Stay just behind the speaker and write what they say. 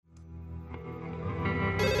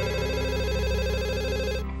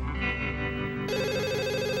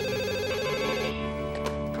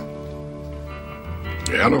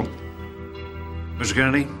Hello. Mr.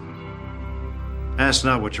 Kennedy, ask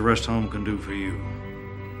not what your rest home can do for you.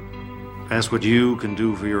 Ask what you can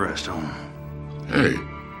do for your rest home. Hey,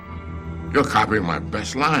 you're copying my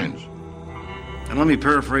best lines. And let me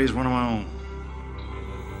paraphrase one of my own.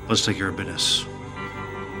 Let's take care of business.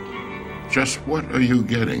 Just what are you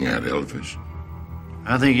getting at, Elvis?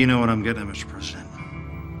 I think you know what I'm getting at, Mr. President.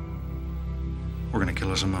 We're gonna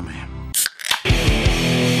kill us a mummy.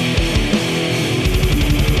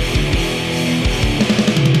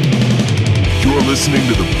 You're listening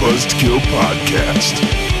to the Buzzkill Podcast.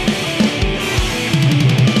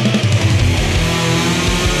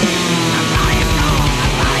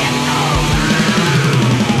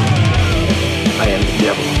 I am the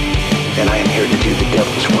devil, and I am here to do the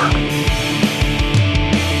devil's work.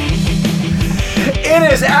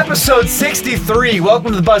 It is episode 63.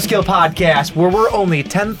 Welcome to the Buzzkill Podcast, where we're only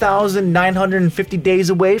 10,950 days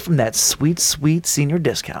away from that sweet, sweet senior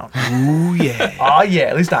discount. Ooh, yeah. Oh, yeah,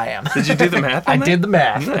 at least I am. Did you do the math on I that? did the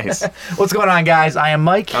math. Nice. What's going on, guys? I am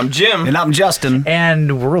Mike. I'm Jim. And I'm Justin.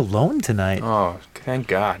 And we're alone tonight. Oh, thank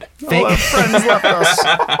God. Friends left us.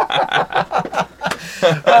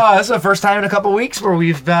 This is the first time in a couple weeks where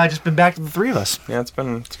we've just been back to the three of us. Yeah, it's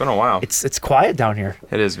been a while. It's quiet down here.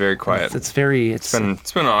 It is very quiet. It's very... It's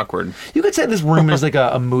been awkward. You could say this room is like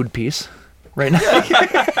a mood piece right now.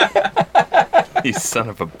 You son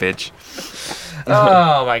of a bitch.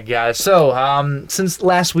 Oh, my God. So, since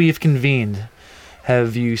last we've convened,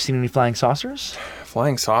 have you seen any flying saucers?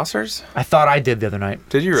 Flying saucers? I thought I did the other night.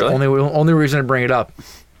 Did you It's really? the only reason to bring it up.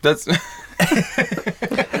 That's...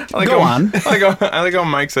 Go on. I like how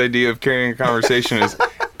Mike's idea of carrying a conversation is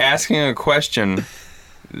asking a question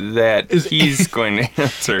that he's going to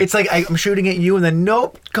answer. It's like I'm shooting at you, and then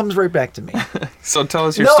nope, comes right back to me. So tell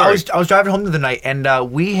us your story. I was driving home the other night, and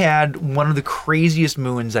we had one of the craziest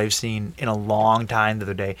moons I've seen in a long time the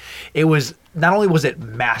other day. It was, not only was it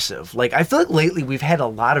massive, like I feel like lately we've had a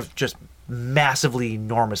lot of just massively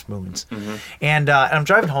enormous moons. Mm-hmm. And I'm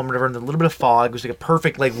driving home, whatever, and a little bit of fog. It was like a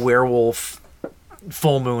perfect like werewolf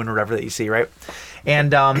full moon or whatever that you see, right?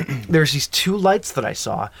 And there's these two lights that I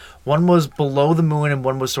saw. One was below the moon and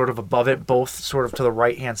one was sort of above it, both sort of to the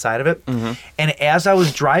right-hand side of it. Mm-hmm. And as I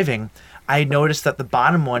was driving, I noticed that the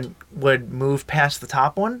bottom one would move past the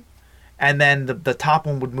top one, and then the top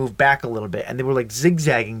one would move back a little bit, and they were like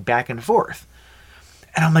zigzagging back and forth.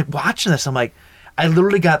 And I'm like watching this, I'm like, I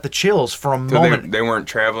literally got the chills for a moment. They weren't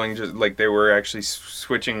traveling, just like they were actually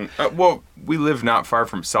switching. Well, we live not far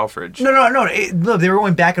from Selfridge. No, they were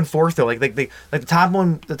going back and forth though. Like the top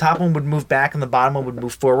one would move back and the bottom one would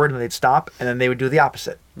move forward, and they'd stop, and then they would do the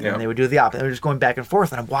opposite. Yeah. And they would do the opposite. They were just going back and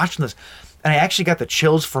forth, and I'm watching this, and I actually got the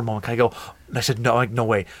chills for a moment. I go, and I said, no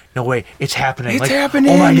way, it's happening. It's like,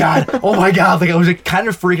 happening. Oh my god. Like I was like kind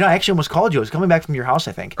of freaking out. I actually almost called you. I was coming back from your house,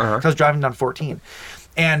 I think. 'Cause I was driving down 14,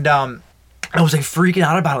 and I was like freaking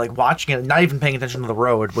out about it, like watching it, not even paying attention to the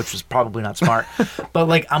road, which was probably not smart. But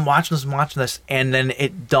like I'm watching this, and then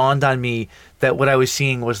it dawned on me that what I was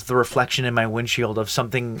seeing was the reflection in my windshield of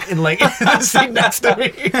something in like the seat next to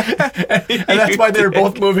me, and that's why they were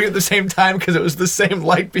both moving at the same time, because it was the same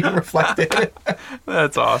light being reflected.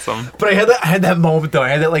 That's awesome. But I had that moment though. I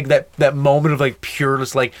had that like that moment of like pure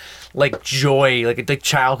just like joy, like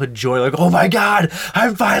childhood joy, like oh my god,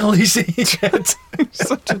 I'm finally seeing it.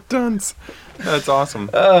 Such a dunce. That's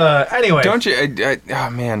awesome. Anyway, don't you? Oh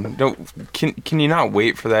man, can you not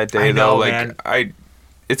wait for that day I know, though? Like man.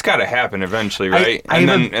 It's got to happen eventually, right? And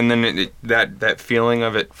then that feeling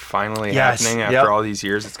of it finally happening after all these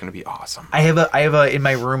years, it's gonna be awesome. I have a in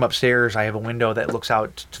my room upstairs. I have a window that looks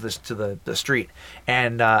out to the street,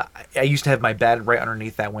 and I used to have my bed right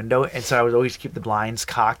underneath that window, and so I would always keep the blinds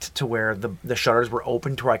cocked to where the shutters were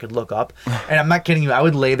open to where I could look up. And I'm not kidding you. I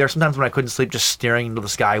would lay there sometimes when I couldn't sleep, just staring into the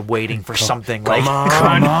sky, waiting for something. Come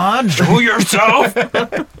on, show yourself.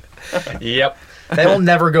 Yep. That will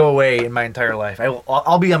never go away in my entire life.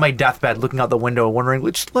 I'll be on my deathbed looking out the window wondering,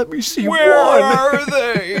 just let me see Where one. are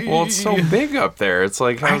they? Well, it's so big up there. It's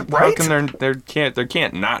like how Right? can there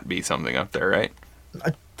can't not be something up there, right?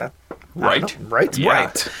 Right? Right. Yeah.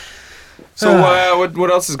 Right. So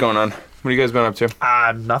what else is going on? What have you guys been up to?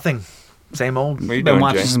 Nothing. Same old. What are you Been doing,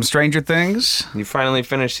 watching Jay? some Stranger Things. You finally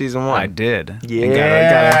finished season 1. I did. Yeah. And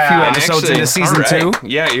got a few And episodes actually, into season all right. 2.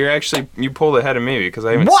 Yeah, you pulled ahead of me because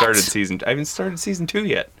I haven't What? started season 2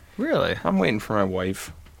 yet. Really? I'm waiting for my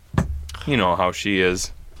wife. You know how she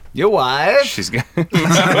is. Your wife? She's got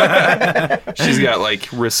like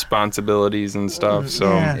responsibilities and stuff. So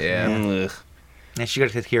Yeah. Ugh. And she got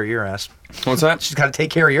to take care of your ass. What's that? She's got to take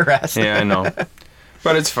care of your ass. Yeah, I know.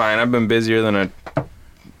 But it's fine. I've been busier than a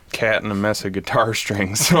cat and a mess of guitar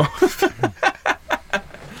strings. So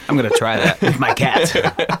I'm gonna try that with my cat.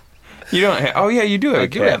 You don't. Oh yeah, you do have a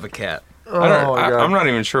cat. I do have a cat. I'm not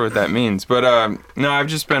even sure what that means, but no, I've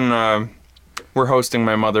just been. We're hosting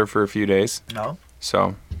my mother for a few days. No.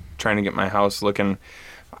 So, trying to get my house looking.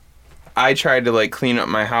 I tried to like clean up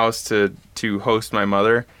my house to host my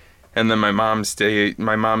mother, and then my mom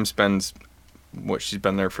spends. She's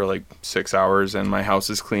been there for like 6 hours, and my house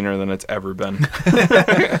is cleaner than it's ever been.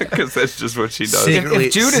 Because that's just what she does.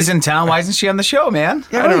 If Jude is in town, why isn't she on the show, man?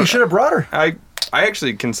 Yeah, you should have brought her. I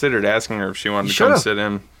actually considered asking her if she wanted to come sit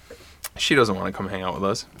in. She doesn't want to come hang out with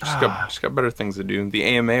us. She's got better things to do. The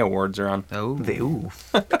AMA awards are on. Oh, the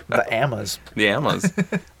AMAs. The AMAs. What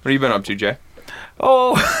have you been up to, Jay?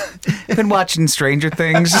 Oh, I've been watching Stranger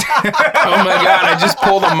Things. Oh my God! I just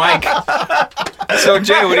pulled a mic. So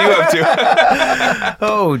Jay, what are you up to?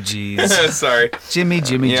 Oh, jeez. Sorry, Jimmy. Yeah,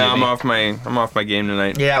 Jimmy. I'm off my game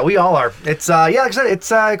tonight. Yeah, we all are. It's like I said,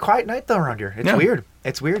 it's a quiet night though around here. It's weird.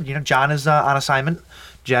 It's weird. You know, John is on assignment.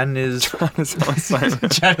 Jen is on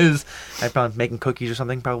assignment. Jen is probably making cookies or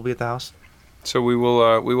something, probably at the house. So we will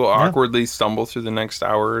awkwardly stumble through the next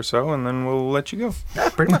hour or so, and then we'll let you go. Yeah,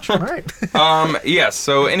 pretty much. All right. Yes.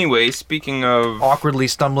 So anyway, speaking of awkwardly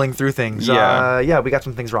stumbling through things, we got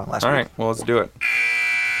some things wrong last week. All right. Well, let's do it.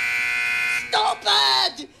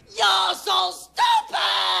 Stupid! You're so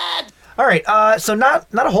stupid! All right. So not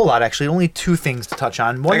a whole lot actually. Only two things to touch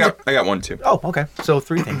on. I got one too. Oh, okay. So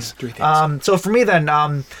three things. So for me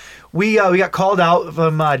then, we got called out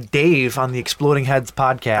from Dave on the Exploding Heads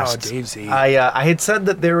podcast. Oh, Dave Z. I had said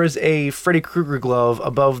that there was a Freddy Krueger glove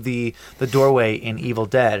above the doorway in Evil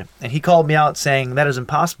Dead, and he called me out saying that is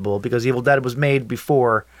impossible because Evil Dead was made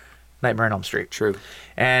before Nightmare on Elm Street. True.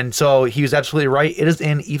 And so he was absolutely right. It is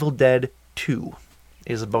in Evil Dead 2.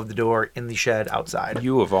 It is above the door in the shed outside.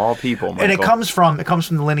 You of all people, Michael. And it comes from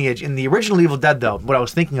the lineage. In the original Evil Dead, though, what I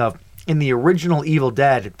was thinking of, in the original Evil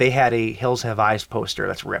Dead, they had a Hills Have Eyes poster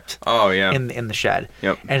that's ripped. Oh, yeah. In the shed.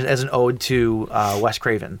 Yep. And as an ode to Wes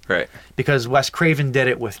Craven. Right. Because Wes Craven did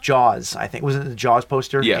it with Jaws, I think. Wasn't it the Jaws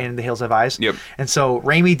poster in the Hills Have Eyes? Yep. And so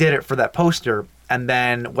Raimi did it for that poster, and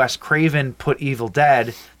then Wes Craven put Evil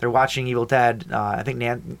Dead. They're watching Evil Dead. I think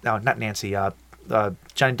not Nancy. Johnny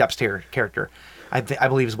Depp's character. I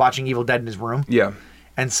believe is watching Evil Dead in his room. Yeah.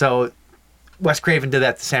 And so Wes Craven did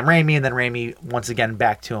that to Sam Raimi, and then Raimi once again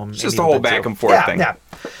back to him. It's just a whole back and forth thing. Yeah.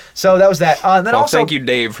 So that was that. And then also, thank you,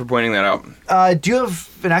 Dave, for pointing that out. Do you have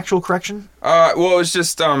an actual correction? Well, it was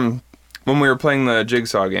just when we were playing the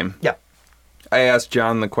Jigsaw game. Yeah. I asked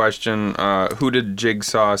John the question, who did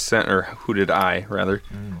Jigsaw send, or who did I, rather?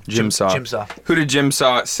 Jigsaw. Who did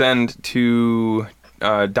Jigsaw send to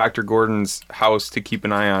Dr. Gordon's house to keep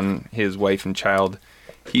an eye on his wife and child?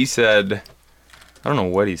 He said, I don't know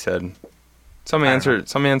what he said. Some answer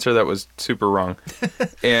that was super wrong.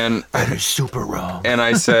 And that is super wrong. And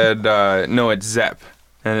I said, no, it's Zepp.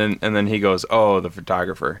 And then he goes, oh, the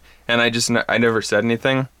photographer. And I never said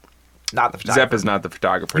anything. Not the photographer. Zepp is not the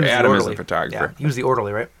photographer. Adam is the photographer. Yeah, he was the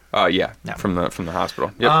orderly, right? Yeah. From the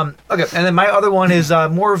hospital. Yep. Okay, and then my other one is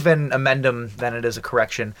more of an amendum than it is a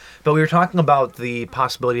correction. But we were talking about the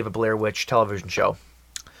possibility of a Blair Witch television show.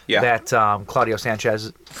 Yeah. That Claudio Sanchez.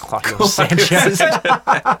 It'd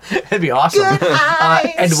be awesome.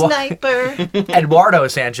 Sniper. Eduardo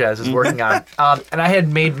Sanchez is working on. And I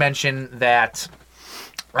had made mention that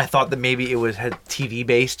I thought that maybe it was TV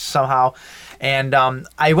based somehow. And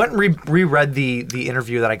I went and reread the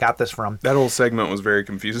interview that I got this from. That whole segment was very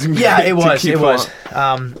confusing. Yeah, it was. It was.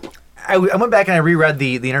 I went back and I reread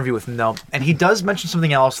the interview with him, though, and he does mention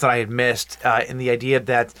something else that I had missed in the idea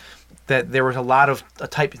that there was a lot of a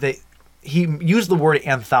type that he used the word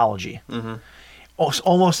anthology. Mm-hmm.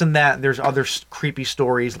 Almost in that there's other creepy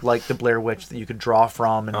stories like the Blair Witch that you could draw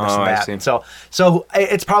from and this and that. I see. So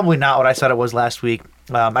it's probably not what I said it was last week.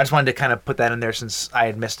 I just wanted to kind of put that in there since I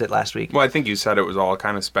had missed it last week. Well, I think you said it was all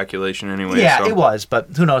kind of speculation anyway. Yeah, so. it was, but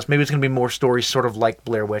who knows? Maybe it's going to be more stories sort of like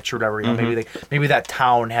Blair Witch or whatever. You know, maybe that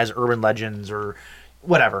town has urban legends or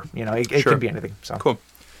whatever. You know, it could be anything. So cool.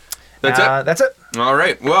 That's it. That's it. All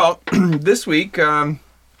right. Well, this week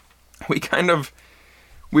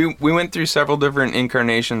we went through several different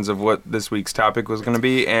incarnations of what this week's topic was going to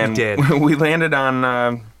be, and we landed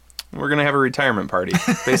on. We're going to have a retirement party,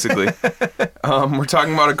 basically. We're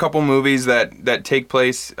talking about a couple movies that take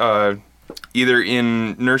place either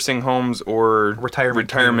in nursing homes or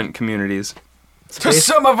retirement communities. To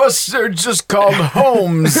some of us, they're just called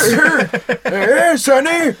homes. Hey,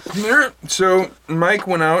 Sonny! So Mike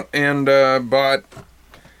went out and bought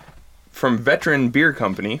from Veteran Beer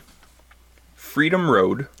Company, Freedom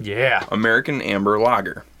Road, Yeah, American Amber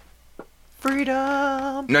Lager.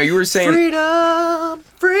 Freedom. No, you were saying... Freedom.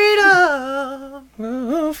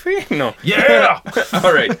 No. Yeah.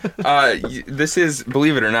 All right. This is,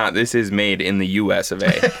 believe it or not, this is made in the U.S. of A.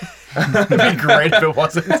 It'd be great if it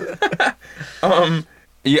wasn't.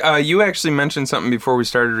 You actually mentioned something before we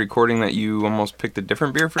started recording that you almost picked a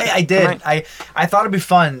different beer for I did. tonight. I thought it'd be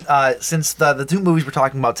fun since the two movies we're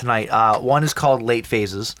talking about tonight. One is called Late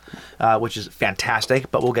Phases, which is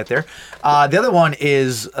fantastic, but we'll get there. The other one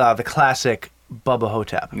is the classic Bubba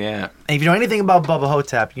Hotep. Yeah. And if you know anything about Bubba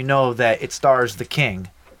Hotep, you know that it stars the king,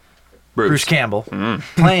 Bruce Campbell,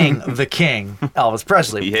 playing the king, Elvis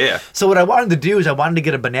Presley. Yeah. So what I wanted to do is I wanted to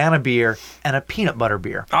get a banana beer and a peanut butter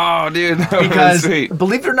beer. Oh, dude, that was Because sweet.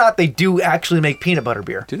 believe it or not, they do actually make peanut butter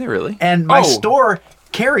beer. Do they really? And my store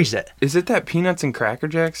carries it. Is it that peanuts and Cracker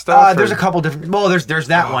Jack stuff? There's a couple different. Well, there's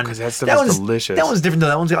that one. 'cause that stuff is delicious. That one's different though.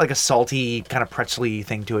 That one's got like a salty kind of pretzel-y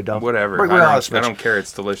thing to it though. Whatever. Regardless, I don't care.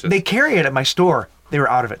 It's delicious. They carry it at my store. They were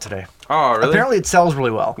out of it today. Oh, really? Apparently, it sells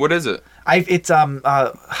really well. What is it? It's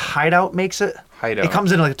Hideout makes it. Hideout. It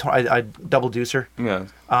comes in like a double deucer. Yeah.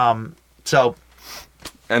 So.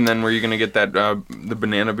 And then were you gonna get that the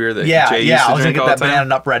banana beer that Yeah, Jay yeah. used to I was gonna drink get all that the time? banana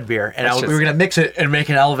nut bread beer, and we were gonna mix it and make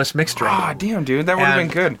an Elvis mixed drink. Ah, damn, dude, that would have been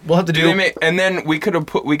And good. we'll have to do. And then we could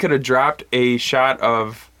have dropped a shot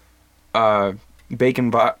of bacon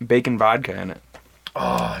vodka in it.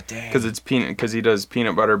 Oh, dang. Because he does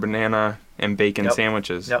peanut butter, banana, and bacon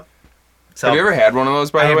sandwiches. Yep. So, have you ever had one of those?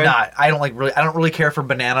 By the way, I have not. I don't really care for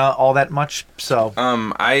banana all that much. So.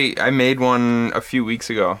 I made one a few weeks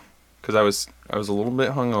ago because I was a little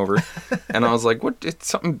bit hungover, and I was like, "What? It's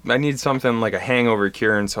something. I need something like a hangover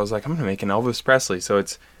cure." And so I was like, "I'm gonna make an Elvis Presley." So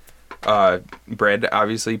it's bread,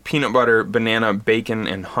 obviously, peanut butter, banana, bacon,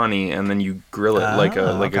 and honey, and then you grill it like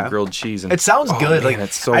a grilled cheese. And it sounds good. Man,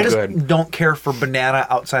 it's so I just good. don't care for banana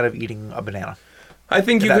outside of eating a banana. I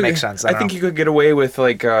think that makes sense. I think you could get away with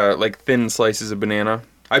like thin slices of banana.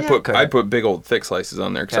 I put big old thick slices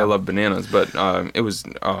on there because I love bananas. But it was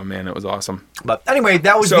awesome. But anyway,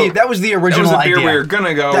 that was the original That was the beer idea. we were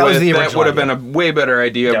gonna go That was with. the That original would have idea. been a way better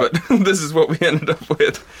idea. Yep. But this is what we ended up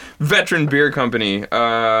with. Veteran Beer Company,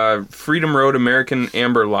 Freedom Road American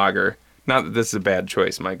Amber Lager. Not that this is a bad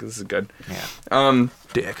choice, Mike. This is good. Yeah.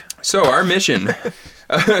 Dick. So our mission.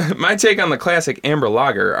 My take on the classic Amber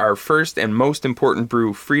Lager, our first and most important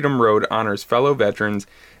brew, Freedom Road, honors fellow veterans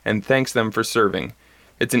and thanks them for serving.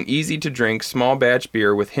 It's an easy-to-drink, small batch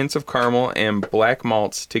beer with hints of caramel and black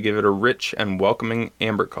malts to give it a rich and welcoming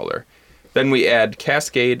amber color. Then we add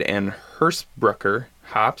Cascade and Hersbrucker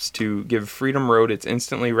hops to give Freedom Road its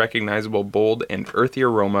instantly recognizable bold and earthy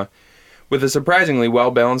aroma with a surprisingly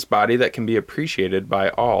well-balanced body that can be appreciated by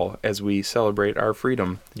all as we celebrate our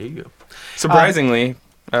freedom. There you go. Surprisingly,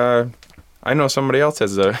 I know somebody else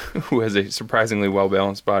who has a surprisingly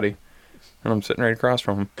well-balanced body, and I'm sitting right across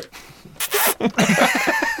from him.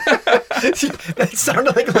 That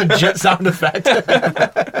sounded like a legit sound effect.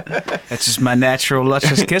 That's just my natural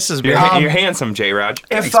luscious kisses, You're, man. you're handsome, J-Raj.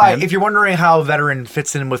 If you're wondering how veteran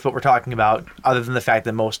fits in with what we're talking about, other than the fact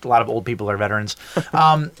that a lot of old people are veterans,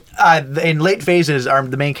 in Late Phases,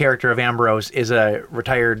 the main character of Ambrose is a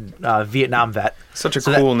retired Vietnam vet. Such a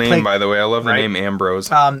cool name, by the way. I love the name Ambrose.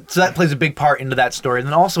 So that plays a big part into that story. And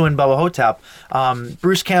then also in Bubba Hotep,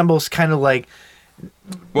 Bruce Campbell's kind of like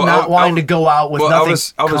not wanting to go out with nothing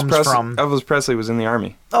from... Elvis Presley was in the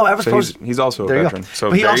Army. Oh, Elvis Presley. He's also a veteran.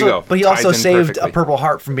 So but there you go. But he also Ties in saved perfectly. a Purple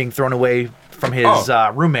Heart from being thrown away from his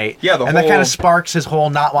roommate. Yeah, and that kind of sparks his whole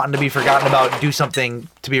not wanting to be forgotten about, do something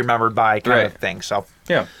to be remembered by kind of thing. So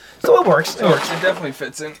yeah, so it works. It definitely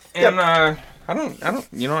fits in. And I don't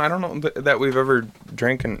know that we've ever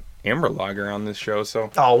drank an amber lager on this show.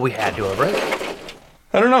 So we had to have, right?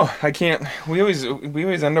 I don't know. I can't. We always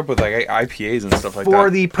end up with like IPAs and stuff like that. For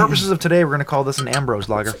the purposes of today, we're going to call this an Ambrose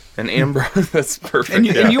lager. An Ambrose. That's perfect. And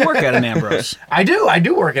you work at an Ambrose. I do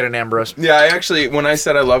work at an Ambrose. Yeah, I actually, when I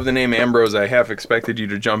said I love the name Ambrose, I half expected you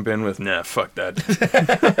to jump in with, nah, fuck that.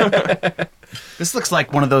 This looks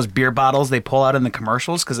like one of those beer bottles they pull out in the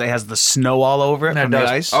commercials because it has the snow all over it from the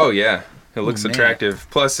ice. Oh yeah, it looks attractive.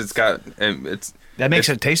 Plus, that makes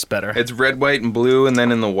it taste better. It's red, white, and blue, and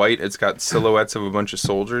then in the white, it's got silhouettes of a bunch of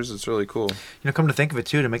soldiers. It's really cool. Come to think of it,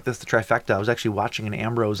 too, to make this the trifecta, I was actually watching an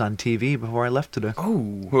Ambrose on TV before I left today. Oh,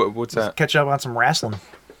 what's that? Catch up on some wrestling.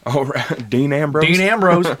 Oh, Dean Ambrose. Dean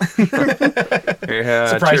Ambrose.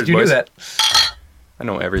 Surprised you knew that. I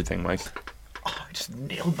know everything, Mike. Oh, I just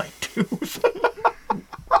nailed my tooth.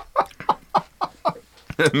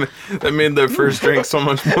 That made the first drink so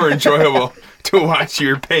much more enjoyable to watch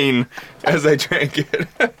your pain as I drank it.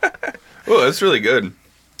 Oh, that's really good.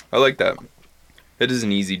 I like that. It is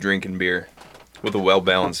an easy drinking beer. with a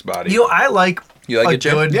well-balanced body. I like You like a it,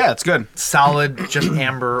 Jim? good, Yeah, it's good. solid, just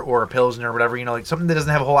amber or a pilsner or whatever. Like something that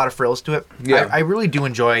doesn't have a whole lot of frills to it. Yeah. I really do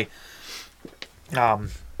enjoy.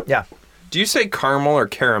 Yeah. Do you say caramel or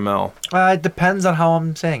caramel? It depends on how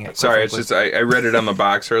I'm saying it. Sorry, it's just I read it on the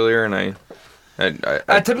box earlier, and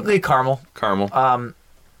I typically caramel. caramel.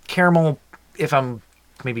 Caramel, if I'm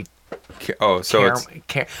maybe. Well,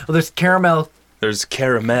 there's caramel, there's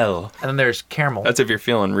caramel. and then there's caramel. That's if you're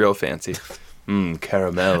feeling real fancy.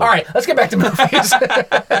 Caramel. All right, let's get back to movies.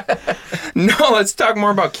 No, let's talk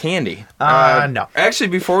more about candy. No. Actually,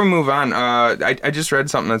 before we move on, I just read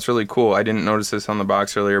something that's really cool. I didn't notice this on the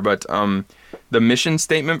box earlier, but the mission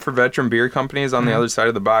statement for Veteran Beer Company is on the other side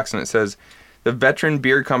of the box, and it says, the Veteran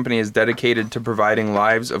Beer Company is dedicated to providing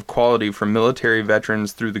lives of quality for military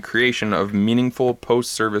veterans through the creation of meaningful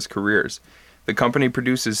post-service careers. The company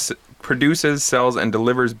produces, sells, and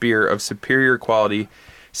delivers beer of superior quality,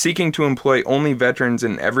 seeking to employ only veterans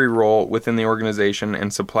in every role within the organization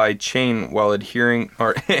and supply chain while adhering,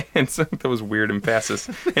 that was weird emphasis,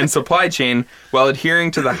 and supply chain while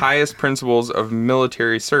adhering to the highest principles of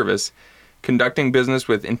military service, conducting business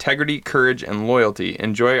with integrity, courage, and loyalty.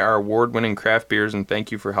 Enjoy our award-winning craft beers, and thank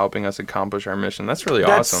you for helping us accomplish our mission. That's really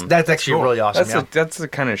awesome. That's actually really awesome. That's the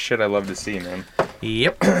kind of shit I love to see, man.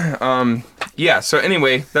 Yep. Yeah, so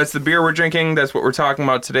anyway, that's the beer we're drinking. That's what we're talking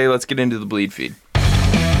about today. Let's get into the bleed feed.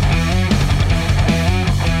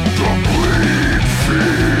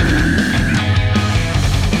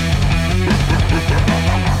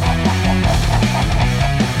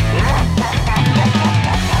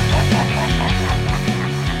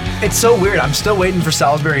 It's so weird. I'm still waiting for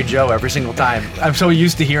Salisbury Joe every single time. I'm so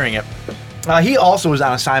used to hearing it. He also was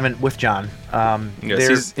on assignment with John.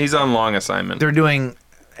 Yes, he's on long assignment. They're doing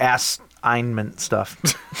assignment stuff.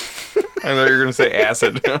 I thought you were going to say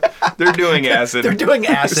acid. They're doing acid. They're doing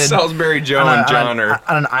acid. Salisbury Joe and John are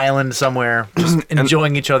on an island somewhere, just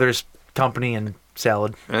enjoying each other's company and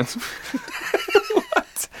salad. What?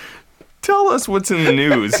 Tell us what's in the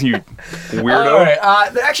news, you weirdo. All right.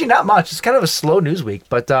 Actually, not much. It's kind of a slow news week,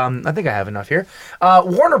 but I think I have enough here.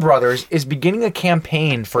 Warner Brothers is beginning a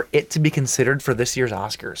campaign for it to be considered for this year's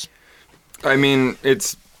Oscars. I mean,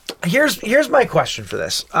 it's... Here's my question for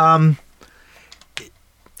this.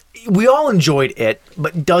 We all enjoyed it,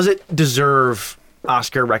 but does it deserve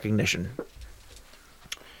Oscar recognition?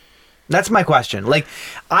 That's my question. Like,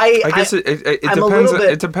 I guess it depends.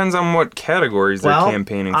 It depends on what categories they're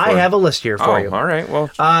campaigning for. I have a list here for you. All right. Well,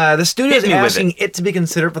 the studio is asking it to be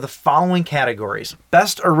considered for the following categories: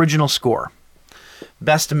 Best Original Score,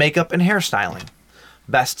 Best Makeup and Hairstyling,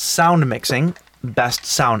 Best Sound Mixing, Best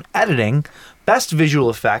Sound Editing, Best Visual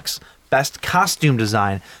Effects, Best Costume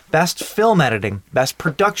Design, Best Film Editing, Best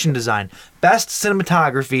Production Design, Best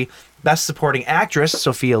Cinematography, Best Supporting Actress,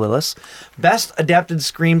 Sophia Lillis, Best Adapted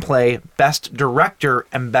Screenplay, Best Director,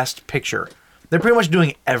 and Best Picture. They're pretty much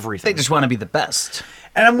doing everything. They just want to be the best.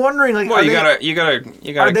 And I'm wondering, like, well, you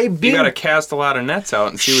gotta cast a lot of nets out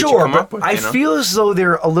and see what you come up with. I feel as though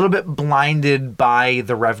they're a little bit blinded by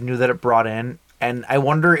the revenue that it brought in, and I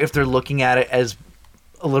wonder if they're looking at it as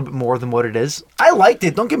a little bit more than what it is. I liked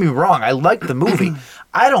it. Don't get me wrong. I liked the movie.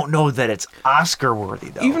 I don't know that it's Oscar worthy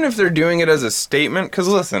though. Even if they're doing it as a statement, because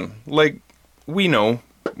listen, like we know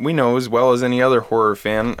as well as any other horror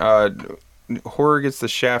fan, horror gets the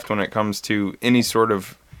shaft when it comes to any sort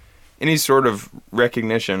of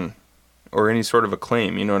recognition or any sort of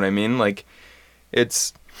acclaim. You know what I mean? Like,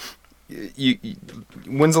 it's.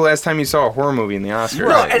 When's the last time you saw a horror movie in the Oscars?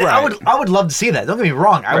 No, and I would love to see that. Don't get me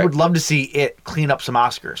wrong. I would love to see it clean up some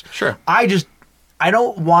Oscars. Sure. I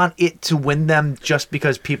don't want it to win them just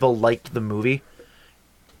because people liked the movie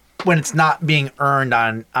when it's not being earned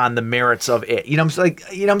on the merits of it. You know what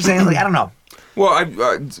I'm saying? Like, I don't know.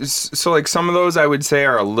 Well, so like some of those I would say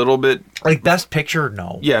are a little bit like Best Picture.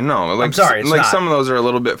 No. Yeah, no. Like, I'm sorry. Like some of those are a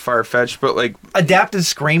little bit far fetched, but like Adapted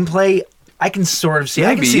Screenplay, I can sort of see.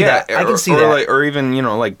 Maybe, I can see that. I can see that. Like, or even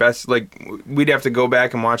like best. Like we'd have to go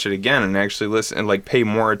back and watch it again and actually listen and like pay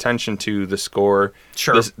more attention to the score,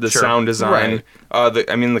 the sound design.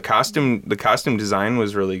 The costume design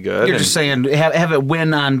was really good. You're just saying have it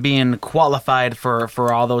win on being qualified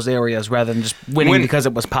for all those areas rather than just winning because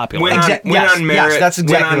it was popular. Win on merit. Yes, that's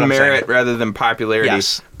exactly win on what I'm merit saying. rather than popularity.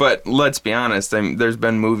 Yes. But let's be honest. There's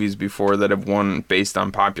been movies before that have won based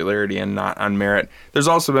on popularity and not on merit. There's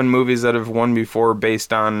also been movies that have won before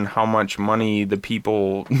based on how much money the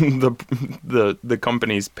people, the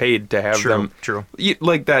companies paid to have them. True.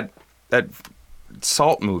 Like that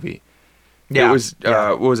Salt movie. Yeah. It was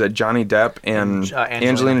what was it? Johnny Depp and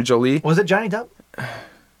Angelina Jolie. Was it Johnny Depp?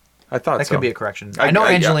 I thought that so. could be a correction. I know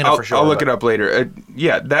Angelina for sure. I'll look it up later.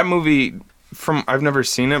 Yeah, that movie. I've never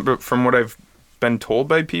seen it, but from what I've been told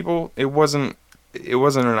by people, it wasn't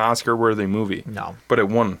an Oscar-worthy movie. No. But it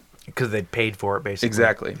won. Because they paid for it, basically.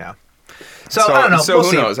 Exactly. Yeah. So I don't know. So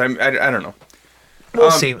who knows? I don't know.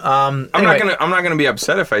 We'll see. Anyway. I'm not gonna be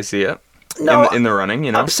upset if I see it. No, in the running,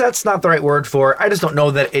 you know. Upset's not the right word for it. I just don't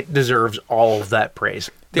know that it deserves all of that praise.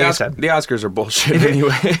 The Oscars are bullshit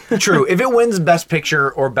anyway. True. If it wins Best Picture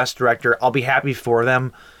or Best Director, I'll be happy for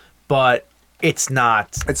them. But it's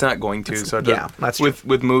not. It's not going to. So yeah, that's true.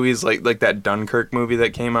 with movies like that Dunkirk movie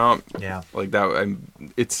that came out. Yeah. Like that.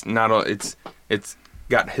 It's not. It's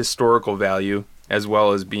got historical value as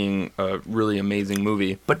well as being a really amazing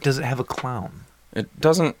movie. But does it have a clown? It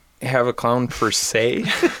doesn't have a clown per se.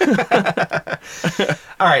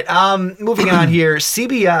 All right, moving on here.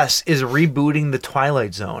 CBS is rebooting The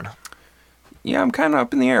Twilight Zone. Yeah, I'm kind of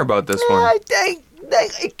up in the air about this one.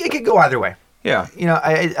 It could go either way. Yeah. You know,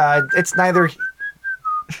 it's neither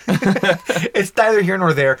it's neither here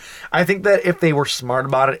nor there. I think that if they were smart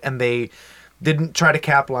about it and they didn't try to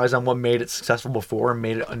capitalize on what made it successful before and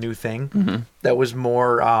made it a new thing that was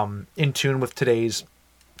more in tune with today's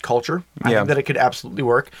culture, I think that it could absolutely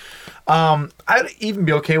work. I'd even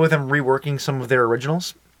be okay with them reworking some of their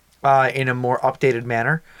originals in a more updated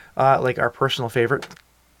manner, like our personal favorite,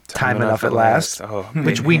 Time Enough at Last,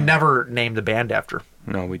 which we never named the band after.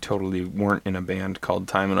 No, we totally weren't in a band called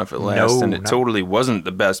Time Enough at Last, and it totally wasn't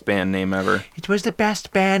the best band name ever. It was the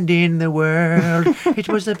best band in the world. It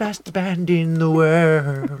was the best band in the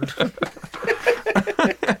world.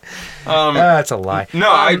 That's a lie. No,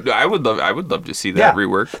 I would love to see that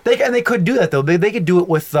rework. They could do that though. They could do it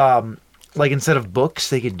with like instead of books,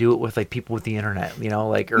 they could do it with like people with the internet. You know,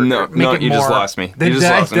 like just lost me. You just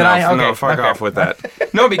lost me. No, fuck off with that.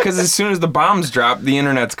 No, because as soon as the bombs drop, the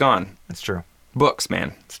internet's gone. That's true. Books,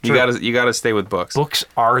 man. You gotta stay with books. Books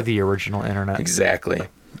are the original internet. Exactly.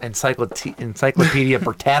 Encyclopedia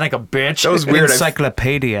Britannica, bitch. That was weird.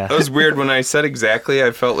 Encyclopedia. That was weird. When I said exactly,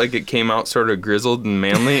 I felt like it came out sort of grizzled and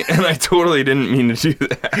manly, and I totally didn't mean to do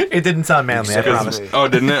that. It didn't sound manly, I promise. Oh,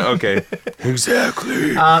 didn't it? Okay.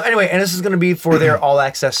 Exactly. Anyway, and this is going to be for their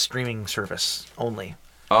all-access streaming service only.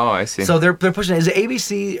 Oh, I see. So they're pushing it. Is it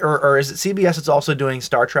ABC or is it CBS that's also doing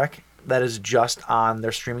Star Trek? That is just on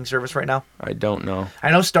their streaming service right now? I don't know. I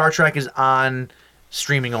know Star Trek is on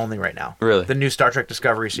streaming only right now. Really? The new Star Trek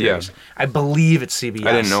Discovery series. Yeah. I believe it's CBS.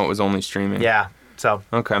 I didn't know it was only streaming. Yeah. So.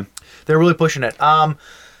 Okay. They're really pushing it.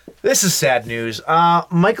 This is sad news.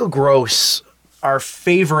 Michael Gross, our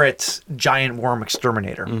favorite giant worm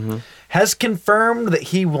exterminator, has confirmed that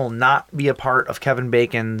he will not be a part of Kevin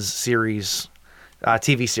Bacon's series.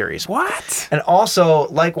 TV series. What? And also,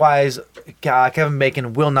 likewise, Kevin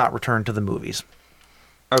Bacon will not return to the movies.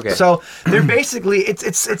 Okay. So they're basically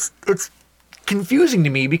it's confusing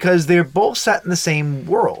to me because they're both set in the same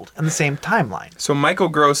world and the same timeline. So Michael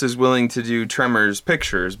Gross is willing to do Tremors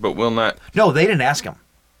pictures, but will not. No, they didn't ask him.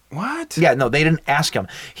 What? Yeah, no, they didn't ask him.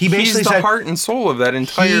 He basically He's the heart and soul of that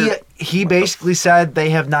entire. He basically said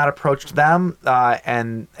they have not approached them,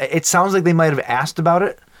 and it sounds like they might have asked about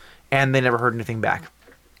it. And they never heard anything back.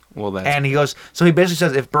 Well, that's... And he goes, so he basically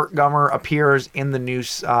says if Burt Gummer appears in the new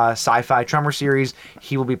sci-fi Tremor series,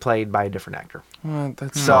 he will be played by a different actor. Well,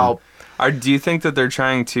 that's so. Do you think that they're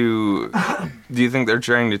trying to? Do you think they're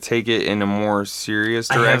trying to take it in a more serious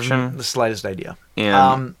direction? I have the slightest idea.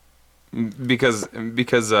 And because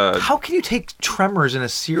how can you take Tremors in a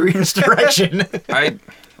serious direction? I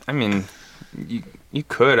mean. You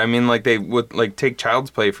could. I mean, like they would like take Child's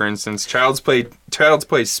Play for instance. Child's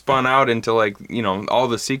Play spun out into like, you know, all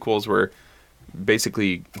the sequels were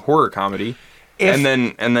basically horror comedy, and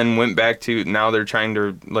then went back to now they're trying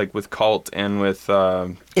to like with Cult and with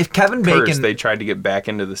if Kevin Bacon they tried to get back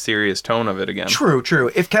into the serious tone of it again.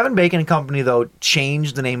 True. If Kevin Bacon and company though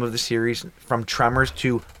changed the name of the series from Tremors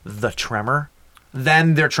to The Tremor,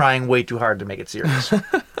 then they're trying way too hard to make it serious.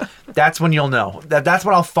 That's when you'll know. That's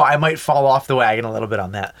when I might fall off the wagon a little bit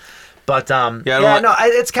on that. But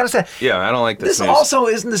it's kind of sad. Yeah, I don't like this. This also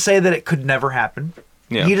isn't to say that it could never happen.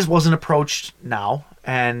 Yeah. He just wasn't approached now,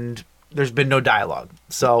 and there's been no dialogue.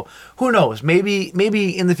 So who knows? Maybe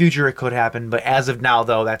in the future it could happen. But as of now,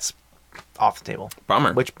 though, that's off the table.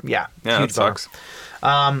 Bummer. Which that sucks.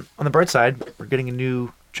 On the bright side, we're getting a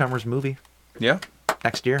new Tremors movie. Yeah.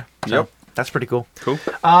 Next year. So yep. That's pretty cool. Cool.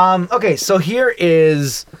 Okay, so here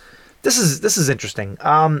is. This is interesting.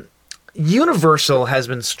 Universal has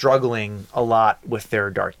been struggling a lot with their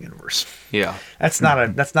Dark Universe. Yeah, that's not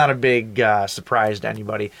a big surprise to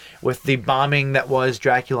anybody. With the bombing that was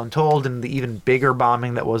Dracula Untold and the even bigger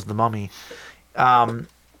bombing that was The Mummy.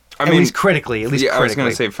 At least critically. I was going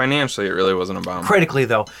to say financially, it really wasn't a bomb. Critically,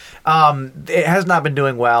 though, it has not been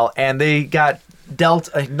doing well, and they got dealt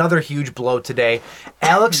another huge blow today.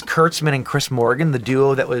 Alex Kurtzman and Chris Morgan, the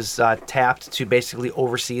duo that was tapped to basically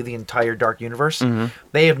oversee the entire Dark Universe,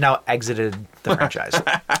 they have now exited the franchise.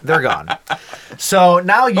 They're gone. So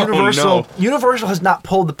now Universal has not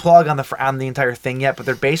pulled the plug on the entire thing yet, but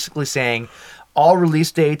they're basically saying all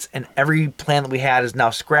release dates and every plan that we had is now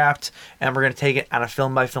scrapped, and we're going to take it on a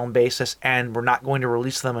film-by-film basis, and we're not going to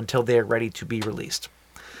release them until they are ready to be released.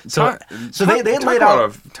 So they laid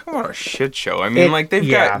out. Talk about a shit show. I mean,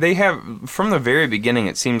 they have from the very beginning.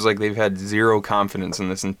 It seems like they've had zero confidence in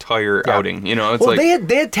this entire outing. You know, it's they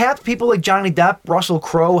had tapped people like Johnny Depp, Russell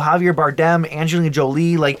Crowe, Javier Bardem, Angelina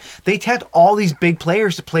Jolie. Like they tapped all these big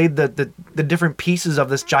players to play the different pieces of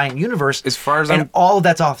this giant universe. As far as all of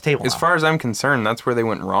that's off the table. As far as I'm concerned, that's where they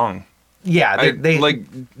went wrong. Yeah, they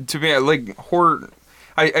to be like horror.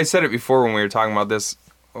 I said it before when we were talking about this.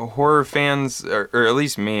 Horror fans, or at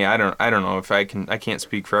least me, I don't know if I can't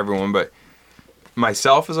speak for everyone, but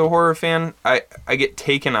myself as a horror fan, I get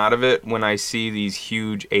taken out of it when I see these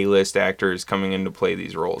huge A-list actors coming in to play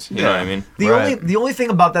these roles. You know what I mean? The only thing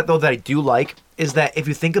about that though that I do like is that if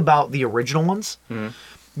you think about the original ones,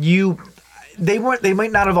 they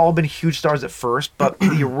might not have all been huge stars at first, but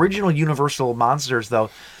the original Universal monsters though.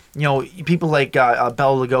 You know, people like Bela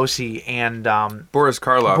Lugosi and Boris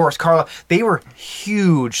Karloff. They were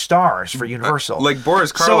huge stars for Universal. Like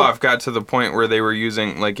Boris Karloff got to the point where they were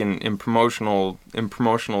using, like in promotional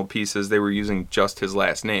pieces, they were using just his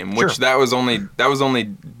last name, which that was only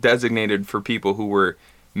designated for people who were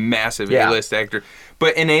massive A-list actor.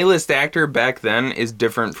 But an A-list actor back then is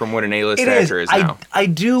different from what an A-list actor is now.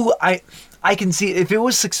 I can see if it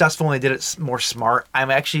was successful and they did it more smart. I'm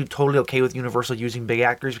actually totally okay with Universal using big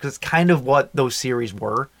actors because it's kind of what those series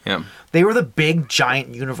were. Yeah, they were the big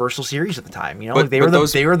giant Universal series at the time. You know, they were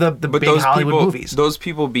the big Hollywood movies. Those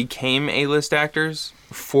people became A-list actors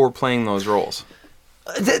for playing those roles.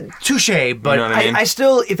 Touche, but you know what I mean? I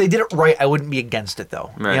still, if they did it right, I wouldn't be against it though.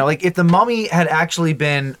 Right. You know, like if The Mummy had actually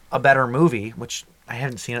been a better movie, which I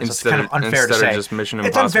haven't seen it, so it's kind of unfair to say. Of just Mission It's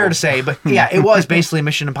Impossible. unfair to say, but yeah, it was basically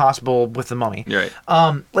Mission Impossible with The Mummy. Right.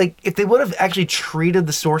 Like if they would have actually treated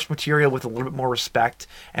the source material with a little bit more respect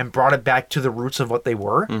and brought it back to the roots of what they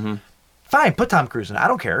were, fine, put Tom Cruise in. I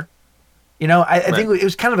don't care. You know, I think it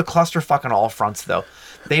was kind of a clusterfuck on all fronts, though.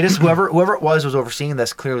 They just whoever it was overseeing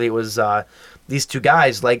this. Clearly, it was these two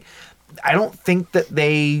guys. Like, I don't think that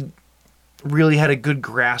they really had a good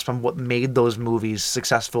grasp on what made those movies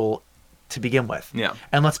successful to begin with. Yeah.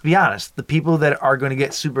 And let's be honest, the people that are going to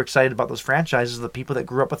get super excited about those franchises are the people that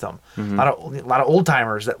grew up with them. A lot of old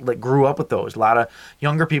timers that like grew up with those. A lot of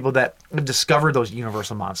younger people that discovered those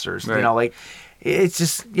Universal monsters. Right. You know, like it's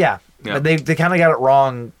just they kind of got it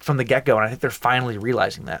wrong from the get go, and I think they're finally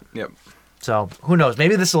realizing that. Yep. So who knows?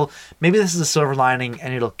 Maybe this is a silver lining,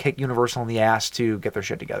 and it'll kick Universal in the ass to get their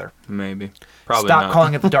shit together. Maybe. Probably Stop not.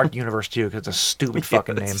 calling it the Dark Universe too, because it's a stupid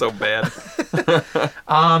fucking name. It's so bad.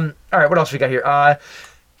 All right, what else we got here?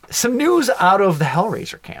 Some news out of the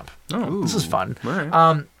Hellraiser camp. Oh, this is fun. All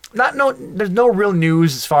right. There's no real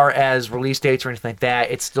news as far as release dates or anything like that.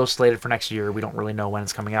 It's still slated for next year. We don't really know when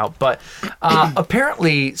it's coming out, but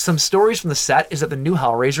apparently, some stories from the set is that the new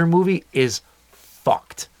Hellraiser movie is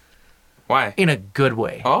fucked. Why? In a good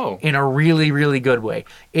way. Oh. In a really, really good way.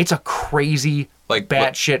 It's a crazy,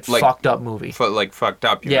 batshit, fucked up movie. Fucked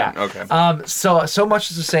up, you mean? Okay. So much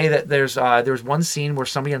as to say that there was one scene where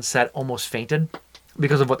somebody on set almost fainted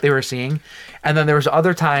because of what they were seeing. And then there was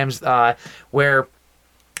other times where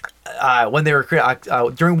when they were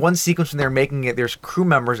during one sequence when they were making it, there's crew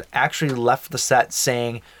members actually left the set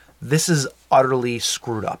saying, "This is utterly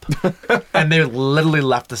screwed up," and they literally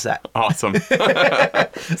left the set. Awesome.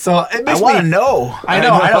 So it makes I know. I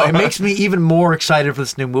know. It makes me even more excited for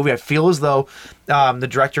this new movie. I feel as though the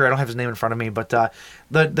director, I don't have his name in front of me, but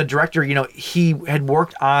the director, you know, he had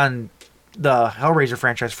worked on the Hellraiser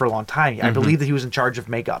franchise for a long time. I believe that he was in charge of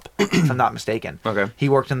makeup, if I'm not mistaken. Okay. He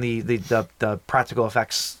worked in the practical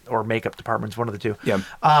effects or makeup departments, one of the two. Yeah.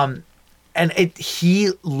 And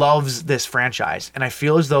he loves this franchise, and I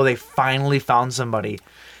feel as though they finally found somebody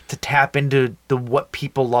to tap into what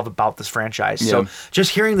people love about this franchise. Yeah. So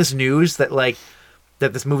just hearing this news that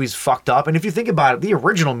this movie's fucked up, and if you think about it, the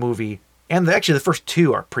original movie and actually the first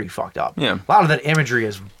two are pretty fucked up. Yeah. A lot of that imagery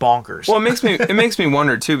is bonkers. Well, it makes me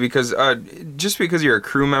wonder too, because just because you're a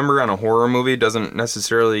crew member on a horror movie doesn't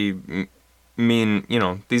necessarily mean, you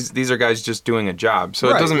know, these are guys just doing a job. So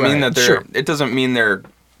it doesn't mean that it doesn't mean they're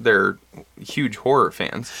they're huge horror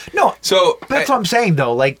fans. No, so that's what I'm saying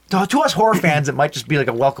though. Like to us horror fans, it might just be like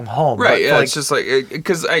a welcome home. Right? Yeah, like, it's just like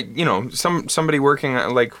because somebody working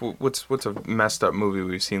on like what's a messed up movie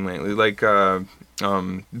we've seen lately, like Baskin.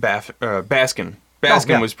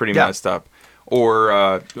 Baskin was pretty messed up, or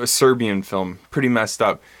a Serbian film, pretty messed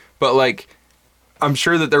up. But like, I'm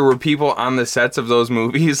sure that there were people on the sets of those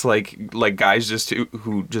movies, like guys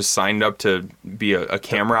who just signed up to be a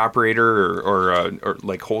camera operator or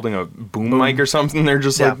like holding a boom mic or something. They're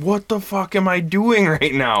just like, what the fuck am I doing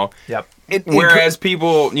right now? Yep. Whereas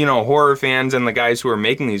people, horror fans and the guys who are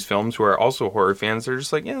making these films who are also horror fans, they're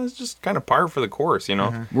just like, yeah, it's just kind of par for the course,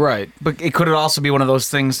 Right. But it could also be one of those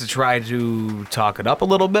things to try to talk it up a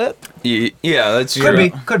little bit. Yeah, that's true.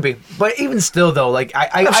 Could be. But even still, though, like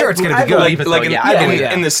I'm sure it's going to be good.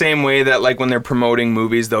 In the same way that like when they're promoting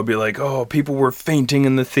movies, they'll be like, oh, people were fainting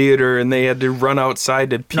in the theater and they had to run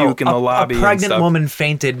outside to puke in the lobby. A pregnant woman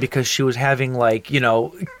fainted because she was having like,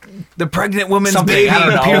 the pregnant woman's baby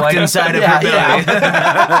puked inside of her belly.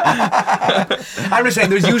 I'm just saying,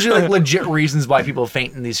 there's usually like legit reasons why people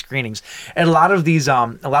faint in these screenings. And a lot of these, a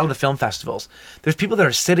lot of the film festivals, there's people that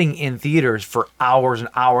are sitting in theaters for hours and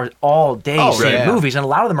hours all day seeing movies, and a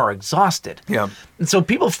lot of them are exhausted. Yeah. And so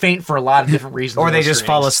people faint for a lot of different reasons. Or they just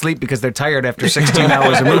fall asleep because they're tired after 16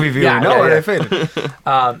 hours of movie viewing. They fainted.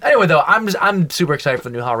 Anyway, though, I'm super excited for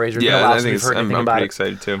the new Hellraiser. Yeah, I think I'm pretty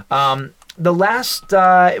excited too. The last,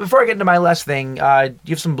 before I get into my last thing, do you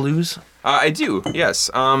have some blues? I do,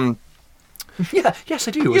 yes. Yes,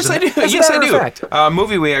 I do. Yes, I do. Yes, I do. A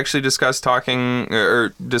movie we actually discussed a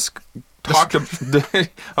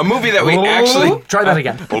movie that we actually... Try that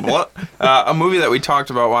again. A movie that we talked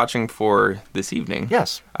about watching for this evening.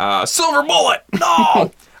 Yes. Silver Bullet!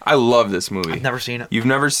 No! I love this movie. I've never seen it. You've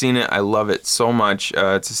never seen it? I love it so much.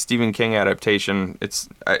 It's a Stephen King adaptation.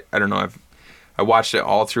 I don't know, I watched it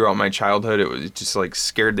all throughout my childhood. It just like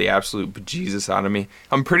scared the absolute bejesus out of me.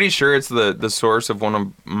 I'm pretty sure it's the source of one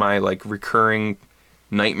of my like recurring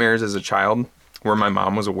nightmares as a child, where my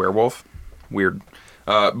mom was a werewolf. Weird,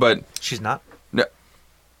 but she's not. No,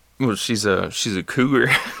 well, she's a cougar.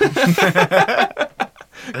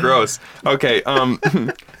 Gross. Okay.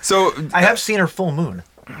 So I have seen her full moon.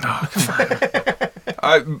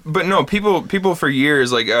 But no, people for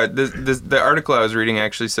years, like the article I was reading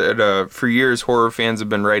actually said for years horror fans have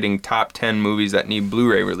been writing top 10 movies that need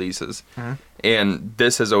Blu-ray releases, and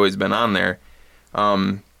this has always been on there,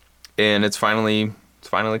 and it's finally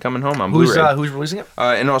coming home on Blu-ray. Who's releasing it?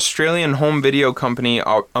 An Australian home video company,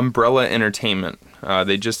 Umbrella Entertainment.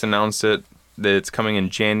 They just announced it. That it's coming in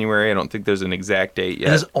January. I don't think there's an exact date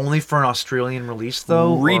yet. Is it only for an Australian release,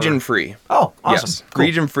 though? Region free. Oh, awesome. Yes. Cool.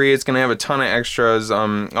 Region free. It's going to have a ton of extras.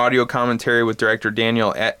 Audio commentary with director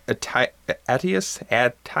Daniel Attias.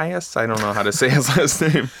 I don't know how to say his last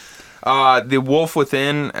name. The Wolf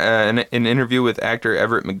Within, an interview with actor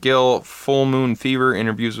Everett McGill. Full Moon Fever,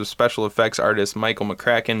 interviews with special effects artists Michael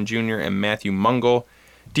McCracken Jr. and Matthew Mungle.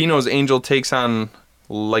 Dino's Angel takes on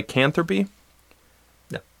lycanthropy.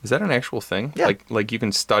 Is that an actual thing? Yeah. Like you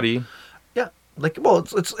can study? Yeah. Like, well,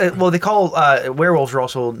 they call werewolves are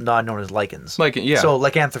also not known as lichens. So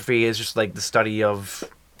lycanthropy is just like the study of.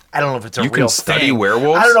 I don't know if it's a real thing. You can study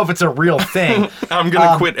werewolves? I don't know if it's a real thing. I'm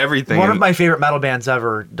gonna quit everything. One of my favorite metal bands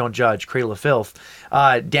ever, Don't Judge, Cradle of Filth.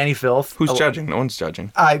 Danny Filth. Who's judging? No one's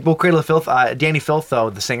judging. Well, Cradle of Filth. Danny Filth, though,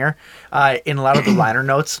 the singer, in a lot of the liner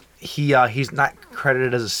notes, he's not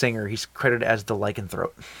credited as a singer. He's credited as the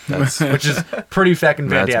lycanthrope, which is pretty fucking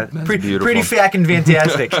fantastic. That's beautiful. Pretty fucking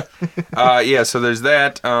fantastic. Yeah. So there's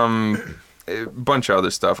that. A bunch of other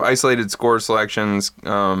stuff. Isolated score selections,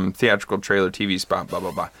 theatrical trailer, TV spot, blah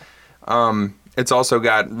blah blah. It's also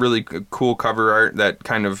got really cool cover art that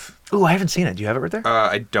kind of. Ooh, I haven't seen it. Do you have it right there?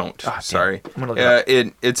 I don't. Sorry. I'm gonna look it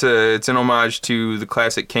up. It's an homage to the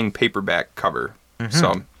classic King paperback cover. Mm-hmm.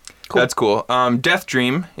 So. Cool. That's cool. Death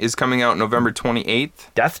Dream is coming out November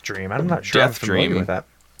 28th. Death Dream? I'm not sure I'm familiar with that.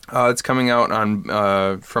 It's coming out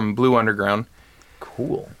on from Blue Underground.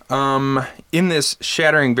 Cool. In this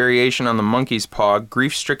shattering variation on the monkey's paw,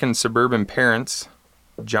 grief-stricken suburban parents,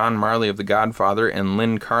 John Marley of The Godfather and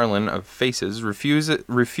Lynn Carlin of Faces, refuse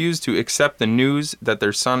to accept the news that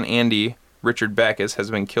their son Andy, Richard Backus, has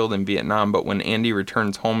been killed in Vietnam. But when Andy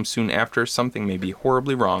returns home soon after, something may be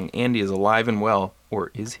horribly wrong. Andy is alive and well. Or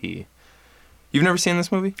is he? You've never seen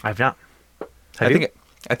this movie? I've not. I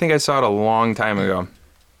think I saw it a long time ago,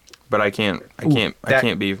 but I can't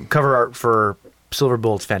be. Cover art for Silver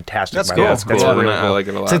Bullet's fantastic. That's cool. That's cool. Really I like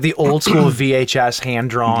it a lot. It's like the old school VHS hand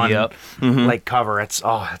drawn like cover. It's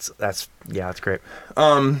great.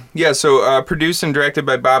 So produced and directed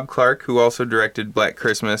by Bob Clark, who also directed Black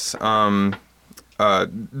Christmas.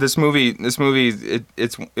 this movie,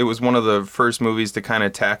 it was one of the first movies to kind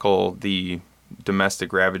of tackle the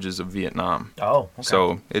domestic ravages of Vietnam. Oh, okay.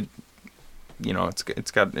 So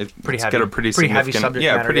it's got a pretty significant, heavy subject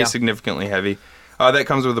matter, pretty significantly heavy. That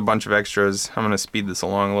comes with a bunch of extras. I'm going to speed this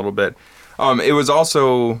along a little bit. It was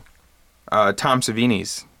also Tom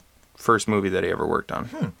Savini's first movie that he ever worked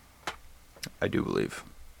on. I do believe.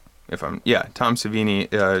 Tom Savini,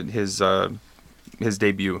 his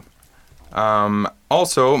debut.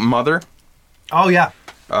 Also, Mother. Oh yeah.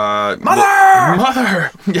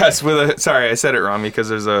 Mother. Yes, sorry, I said it wrong because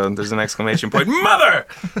there's an exclamation point. Mother.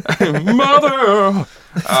 Mother.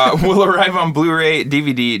 Will arrive on Blu-ray,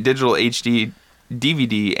 DVD, digital HD,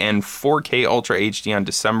 DVD, and 4K Ultra HD on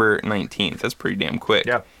December 19th. That's pretty damn quick.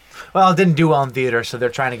 Yeah. Well, it didn't do well in theater, so they're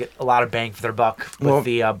trying to get a lot of bang for their buck with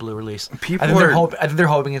the Blu release. I think they're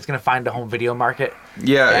hoping it's going to find a home video market.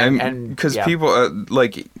 Yeah, and because people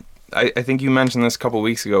I think you mentioned this a couple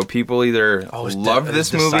weeks ago. People either loved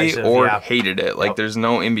this movie or hated it. Like there's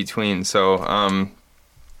no in between. So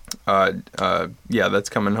that's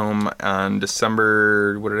coming home on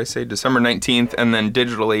December. What did I say? December 19th, and then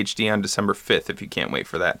digital HD on December 5th. If you can't wait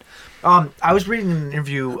for that. I was reading an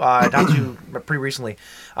interview pretty recently.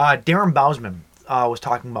 Darren Bousman was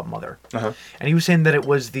talking about Mother, and he was saying that it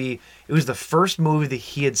was the first movie that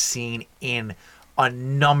he had seen in a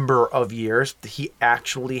number of years that he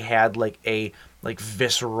actually had a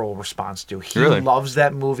visceral response to. He loves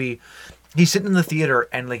that movie. He's sitting in the theater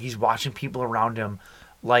and he's watching people around him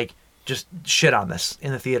just shit on this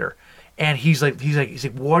in the theater. And he's like,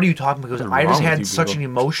 what are you talking about? He goes, I just had such an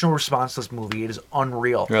emotional response to this movie. It is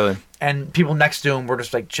unreal. Really? And people next to him were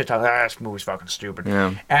just shit talking. This movie's fucking stupid.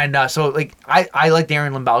 Yeah. And I like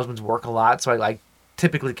Darren Bousman's work a lot, so I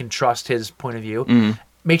typically can trust his point of view. Mm.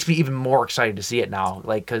 Makes me even more excited to see it now,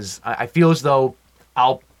 because I feel as though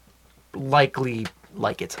I'll likely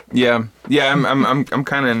like it. Yeah. I'm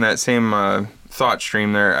kind of in that same thought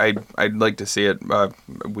stream there. I'd like to see it.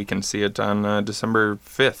 We can see it on December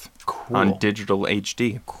 5th on digital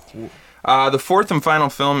HD. Cool. The fourth and final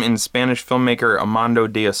film in Spanish filmmaker Armando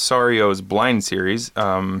de Ossorio's Blind series,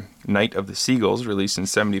 Night of the Seagulls, released in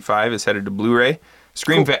 '75, is headed to Blu-ray.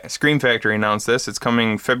 Scream Factory announced this. It's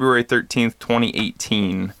coming February 13th,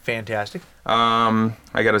 2018. Fantastic. I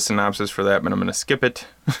got a synopsis for that, but I'm going to skip it.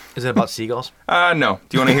 Is it about seagulls? No.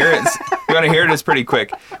 Do you want to hear it? You want to hear it? It's pretty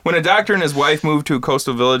quick. When a doctor and his wife move to a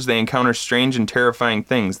coastal village, they encounter strange and terrifying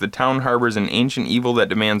things. The town harbors an ancient evil that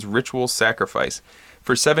demands ritual sacrifice.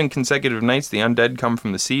 For 7 consecutive nights, the undead come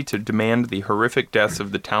from the sea to demand the horrific deaths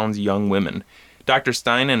of the town's young women. Dr.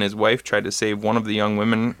 Stein and his wife try to save one of the young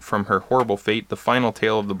women from her horrible fate. The final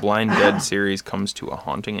tale of the Blind Dead series comes to a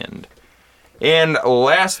haunting end. And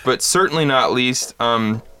last but certainly not least,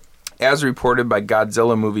 as reported by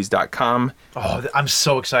GodzillaMovies.com. Oh, I'm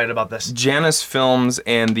so excited about this. Janus Films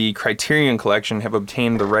and the Criterion Collection have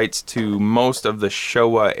obtained the rights to most of the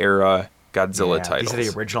Showa-era Godzilla titles. These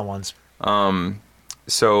are the original ones.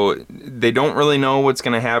 So they don't really know what's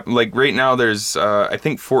going to happen. Right now, there's I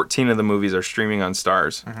think 14 of the movies are streaming on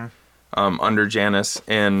Starz under Janus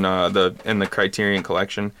and the Criterion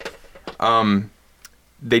Collection.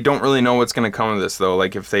 They don't really know what's going to come of this, though.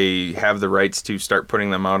 If they have the rights to start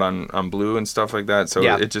putting them out on Blue and stuff like that. So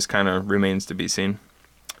it just kind of remains to be seen.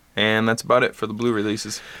 And that's about it for the Blue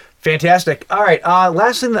releases. Fantastic. All right.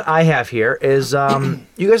 Last thing that I have here is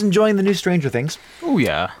you guys enjoying the new Stranger Things? Oh,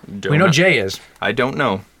 yeah. We know Jay is. I don't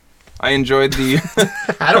know. I enjoyed the...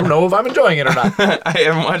 I don't know if I'm enjoying it or not. I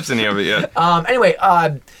haven't watched any of it yet. Anyway,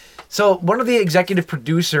 so one of the executive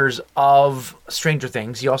producers of Stranger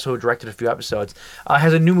Things, he also directed a few episodes,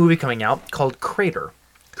 has a new movie coming out called Crater.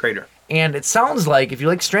 And it sounds like, if you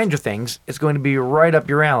like Stranger Things, it's going to be right up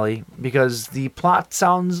your alley, because the plot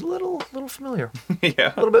sounds a little familiar.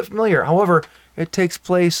 Yeah. A little bit familiar. However, it takes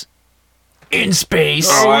place in space.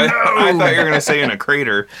 Oh, I thought you were going to say in a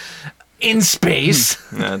crater. In space.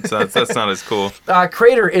 That's not as cool.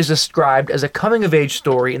 Crater is described as a coming-of-age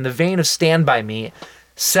story in the vein of Stand By Me,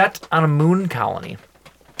 set on a moon colony.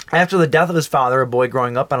 After the death of his father, a boy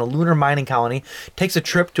growing up on a lunar mining colony takes a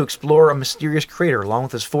trip to explore a mysterious crater along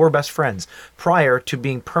with his 4 best friends prior to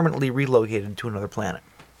being permanently relocated to another planet.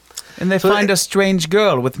 And they find a strange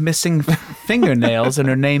girl with missing fingernails, and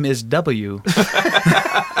her name is W.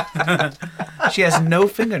 She has no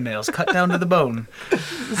fingernails, cut down to the bone.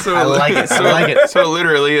 So, I like it. So it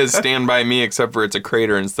literally is Stand By Me, except for it's a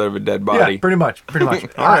crater instead of a dead body. Yeah, pretty much.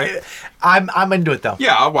 All right. I'm into it, though.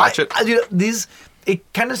 Yeah, I'll watch it.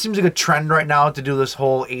 It kind of seems like a trend right now to do this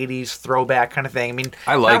whole 80s throwback kind of thing. I mean,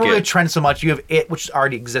 I like not really it. a trend so much. You have It, which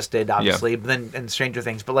already existed, obviously, but then and Stranger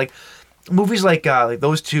Things. But movies like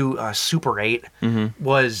those two, Super 8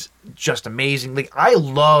 was just amazing. Like I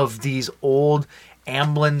love these old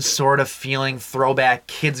Amblin sort of feeling throwback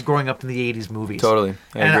kids growing up in the 80s movies. Totally.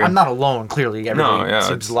 And I'm not alone, clearly. Everybody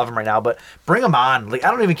seems to love them right now, but bring them on. Like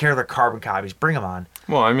I don't even care if they're carbon copies. Bring them on.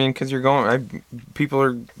 Well, I mean, because you're going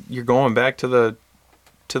back to the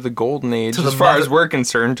golden age, as far as we're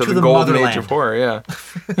concerned, to the golden age of horror, yeah.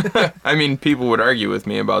 I mean, people would argue with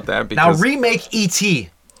me about that. Because, now remake E.T.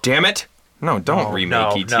 Damn it. No, don't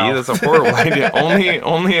remake E.T. No. That's a horrible idea.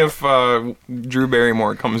 Only if Drew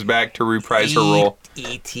Barrymore comes back to reprise her role.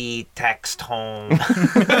 E.T. text home. Look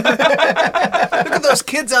at those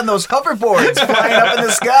kids on those hoverboards flying up in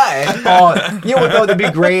the sky. Oh, you know what, though? That'd be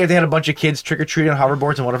great if they had a bunch of kids trick-or-treating on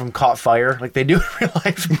hoverboards and one of them caught fire, like they do in real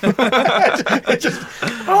life. It just,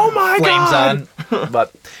 oh my God. Flames on.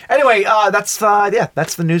 But anyway, that's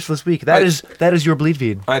the news for this week. That is your Bleed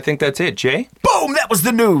Feed. I think that's it, Jay. Boom, that was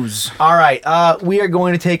the news. All right, we are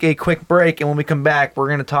going to take a quick break, and when we come back, we're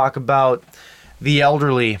going to talk about the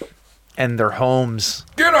elderly and their homes.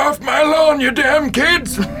 Get off my lawn, you damn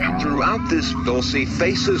kids! Throughout this, they'll see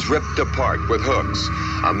faces ripped apart with hooks,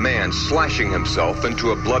 a man slashing himself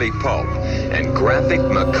into a bloody pulp, and graphic,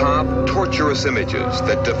 macabre, torturous images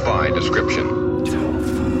that defy description.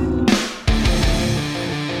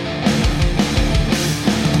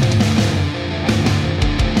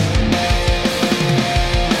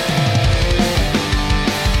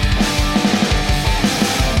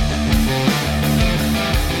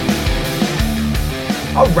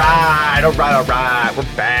 All right. We're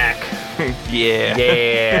back.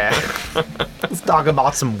 Yeah. Let's talk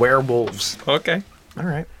about some werewolves. Okay. All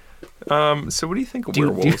right. So what do you think of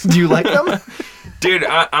werewolves? Do you like them? Dude,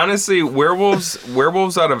 honestly, werewolves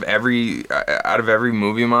out of every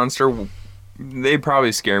movie monster, they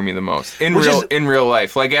probably scare me the most in real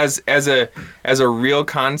life. Like as a real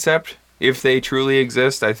concept, if they truly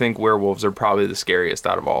exist, I think werewolves are probably the scariest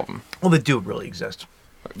out of all of them. Well, they do really exist,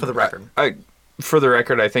 for the record. For the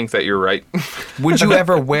record, I think that you're right. Would you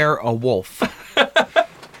ever wear a wolf?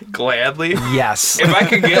 Gladly. Yes. If I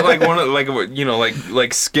could get like one of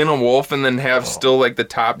like skin a wolf and then have still like the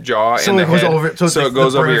top jaw so and the it goes head, over, so it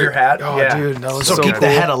goes over your hat. Oh, yeah. dude, no. So keep the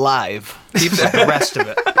head alive. Keep the rest of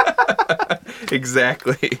it.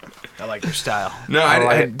 Exactly. I like your style.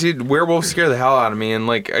 No, dude, werewolves scare the hell out of me, and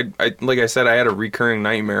like I said, I had a recurring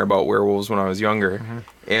nightmare about werewolves when I was younger,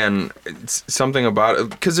 and it's something about it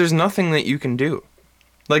because there's nothing that you can do.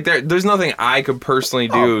 Like there's nothing I could personally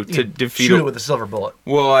do to defeat shoot it with a silver bullet.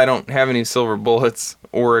 Well, I don't have any silver bullets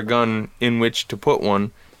or a gun in which to put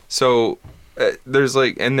one, so there's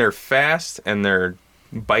and they're fast and they're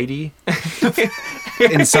bitey.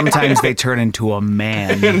 And sometimes they turn into a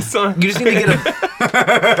man. You just need to get a...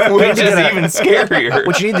 Which is even scarier.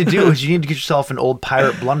 What you need to do is you need to get yourself an old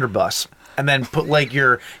pirate blunderbuss and then put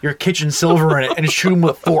your kitchen silver in it and shoot him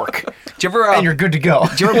with a fork. Did you ever, and you're good to go.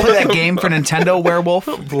 Did you ever play that game for Nintendo, Werewolf?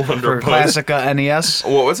 For classic NES?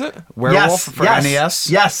 What was it? Werewolf for NES?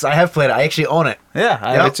 Yes, I have played it. I actually own it. Yeah,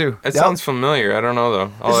 I have it too. It sounds familiar. I don't know though.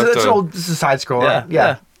 This is a side scroller.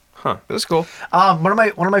 Yeah. Huh. It was cool. One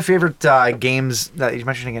of my favorite games that you're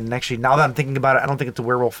mentioning, and actually now that I'm thinking about it, I don't think it's a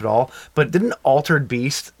werewolf at all. But didn't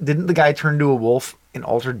the guy turn into a wolf in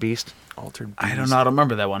Altered Beast? Altered Beast. I don't know. I don't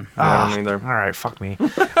remember that one. I don't either. All right, fuck me.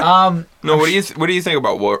 No, what do you think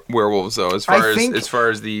about werewolves though? As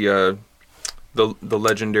far as the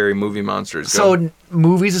legendary movie monsters go? So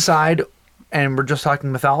movies aside. And we're just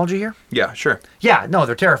talking mythology here? Yeah, sure. Yeah, no,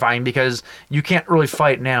 they're terrifying because you can't really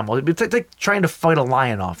fight an animal. It's like trying to fight a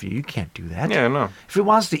lion off you. You can't do that. Yeah, no. If it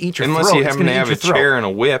wants to eat your Unless throat, you happen to have a chair and a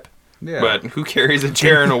whip. Yeah. But who carries a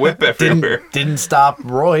chair and a whip everywhere? Didn't stop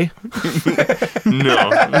Roy. No.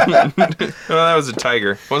 Well, that was a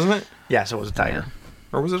tiger, wasn't it? Yes, it was a tiger.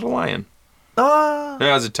 Or was it a lion?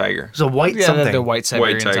 That was a tiger. It was a white something. The white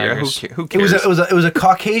Siberian tiger. Who cares? It was a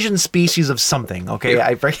Caucasian species of something. Okay,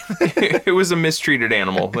 it was a mistreated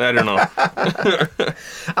animal. I don't know.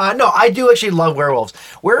 No, I do actually love werewolves.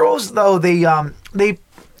 Werewolves, though, they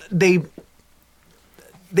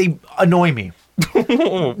annoy me.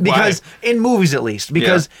 Because in movies, at least,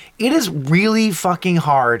 because it is really fucking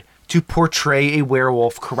hard to portray a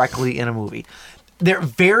werewolf correctly in a movie. There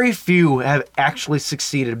very few have actually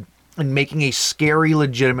succeeded in making a scary,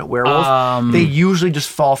 legitimate werewolf. They usually just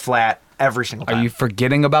fall flat every single time. Are you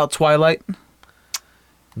forgetting about Twilight?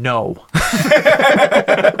 No.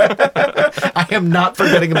 I am not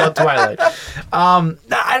forgetting about Twilight.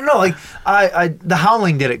 I don't know. The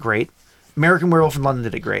Howling did it great. American Werewolf in London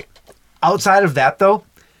did it great. Outside of that, though,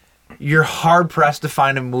 you're hard-pressed to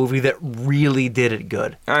find a movie that really did it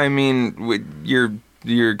good. I mean, you're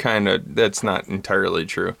kind of... That's not entirely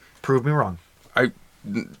true. Prove me wrong. I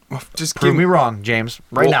just Prove me wrong, James.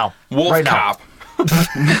 Right now. Wolf right Cop. Now.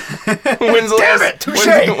 When's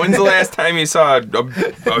the last time you saw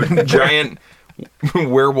a giant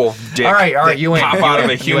werewolf dick all right, you win. pop out of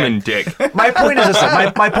a human dick? My point is this,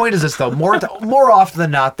 though. My point is this, though. More often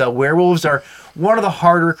than not, though, werewolves are one of the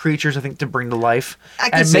harder creatures, I think, to bring to life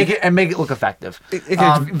and make it look effective. It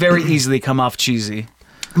could very easily come off cheesy.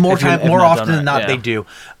 More often than not, they do.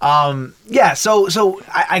 So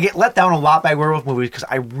I get let down a lot by werewolf movies because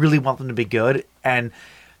I really want them to be good, and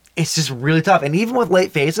it's just really tough. And even with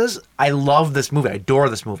Late Phases, I love this movie. I adore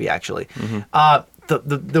this movie, actually.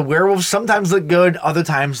 The werewolves sometimes look good, other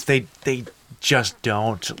times they just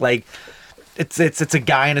don't. Like, it's a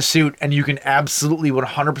guy in a suit, and you can absolutely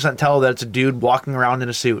 100% tell that it's a dude walking around in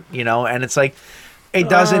a suit, and it's like, it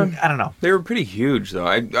doesn't, I don't know. They were pretty huge,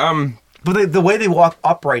 though. But the way they walk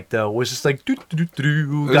upright, though, was just like,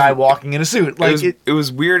 guy walking in a suit. Like it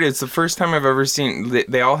was weird. It's the first time I've ever seen,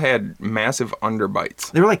 they all had massive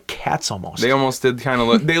underbites. They were like cats almost. They almost did kind of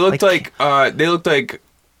look, they looked like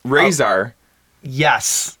Razor.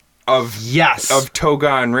 Yes. Of Toga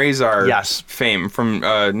and Razor fame from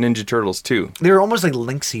Ninja Turtles 2. They were almost like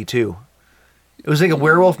lynxy, too. It was like a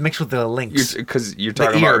werewolf mixed with a lynx. Because you're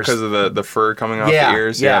talking about because of the fur coming off the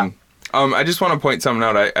ears? Yeah. I just want to point something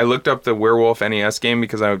out. I looked up the Werewolf NES game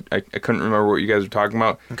because I couldn't remember what you guys were talking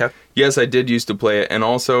about. Okay. Yes, I did used to play it, and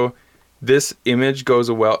also this image goes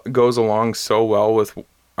along so well with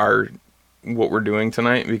what we're doing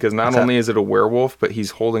tonight because not only is it a werewolf, but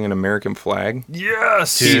he's holding an American flag.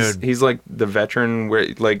 Yes, dude. He's like the veteran. Where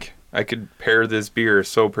like I could pair this beer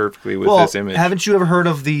so perfectly with this image. Haven't you ever heard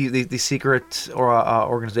of the secret or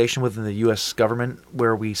organization within the U.S. government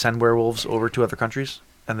where we send werewolves over to other countries?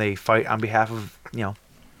 And they fight on behalf of,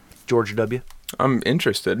 George W. I'm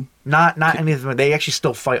interested. Not any of them. They actually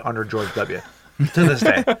still fight under George W. to this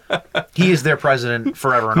day. He is their president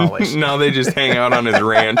forever and always. Now they just hang out on his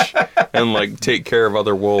ranch and take take of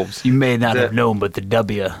other wolves. You may not have known, but the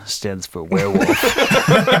W stands for werewolf.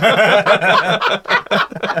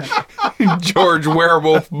 George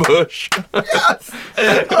Werewolf Bush. Yes.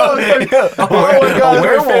 A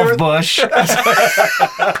werewolf Bush.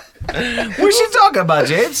 What you talking about,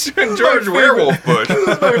 James? George Werewolf Bush. This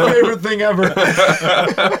is my favorite thing ever.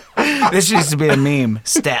 This used to be a meme.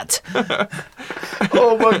 Stat.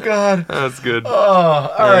 Oh my god. That's good. Oh,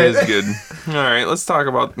 all right. That is good. All right, let's talk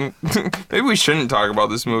about... Maybe we shouldn't talk about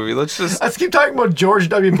this movie. Let's keep talking about George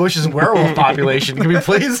W. Bush's werewolf population. Can we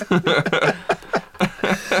please? All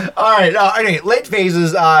right. Anyway, Late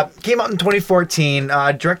Phases came out in 2014,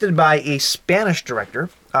 directed by a Spanish director.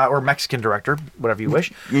 Or Mexican director, whatever you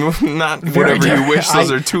wish. Not whatever you wish.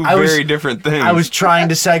 Those are two very different things. I was trying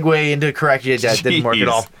to segue into correct you. That didn't work at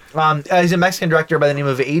all. He's a Mexican director by the name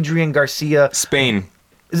of Adrian Garcia. Spain.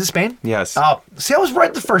 Is it Spain? Yes. Oh, see, I was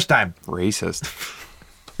right the first time. Racist.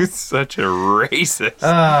 It's such a racist.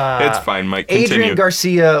 It's fine, Mike. Continue. Adrian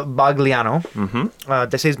Garcia Bagliano. Mm-hmm.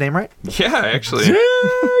 Did I say his name right? Yeah, actually.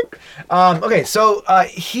 Okay, so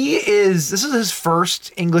this is his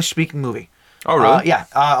first English-speaking movie. Oh, really? Yeah.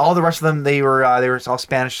 All the rest of them, they were all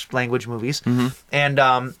Spanish language movies. Mm-hmm. And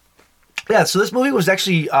so this movie was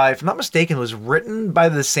actually, if I'm not mistaken, was written by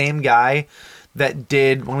the same guy that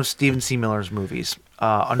did one of Stephen C. Miller's movies,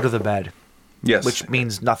 Under the Bed. Yes. Which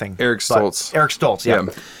means nothing. Eric Stoltz. Eric Stoltz, yeah.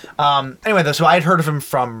 Anyway, though, so I had heard of him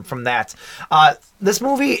from that. This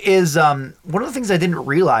movie is one of the things I didn't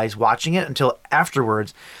realize watching it until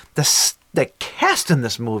afterwards. The cast in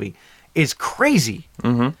this movie is crazy.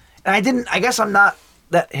 Mm-hmm. And I guess I'm not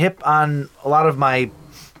that hip on a lot of my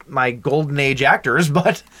golden age actors,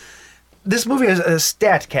 but this movie has a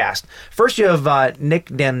stat cast. First you have Nick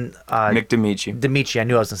Demici. Demici, I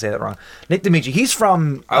knew I was going to say that wrong. Nick Demici, he's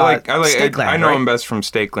from Stakeland, I know him best from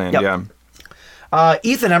Stakeland, yep. Yeah.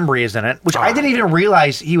 Ethan Embry is in it, which I didn't even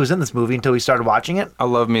realize he was in this movie until we started watching it. I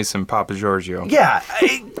love me some Papa Giorgio. Yeah.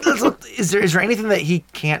 Is there anything that he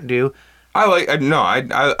can't do?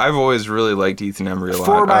 I've always really liked Ethan Embry a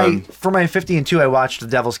lot. For my 50 and 2, I watched The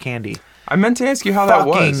Devil's Candy. I meant to ask you how that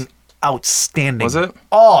was. Outstanding. Was it?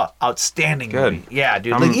 Oh, outstanding. Good. Movie. Yeah,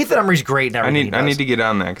 dude. Ethan Embry's great. And everything I need to get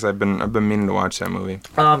on that because I've been meaning to watch that movie.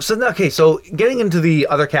 So getting into the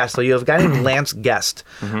other cast, though, you have a guy named Lance Guest,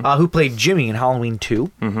 who played Jimmy in Halloween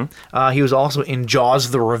 2. Mm-hmm. He was also in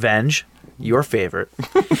Jaws: The Revenge, your favorite.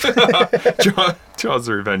 Jaws: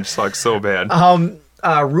 The Revenge sucks so bad.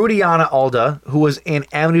 Rudiana Alda, who was in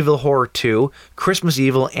Amityville Horror 2, Christmas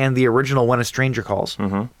Evil, and the original When a Stranger Calls.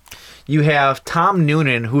 Mm-hmm. You have Tom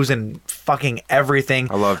Noonan, who's in fucking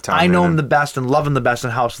everything. I love Tom I know Noonan. him the best and love him the best in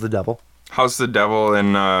House of the Devil. House of the Devil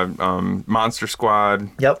and Monster Squad.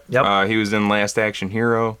 Yep. He was in Last Action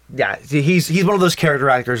Hero. Yeah, he's one of those character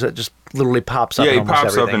actors that just literally pops up. Yeah, in he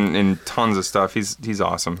pops everything. up in tons of stuff. He's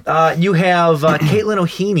awesome. You have Caitlin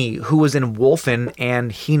O'Heaney, who was in Wolfen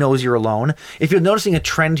and He Knows You're Alone. If you're noticing a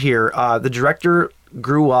trend here, the director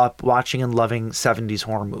grew up watching and loving 70s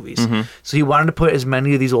horror movies. Mm-hmm. So he wanted to put as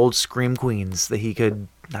many of these old Scream Queens that he could,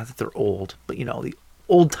 not that they're old, but the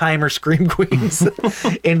old-timer Scream Queens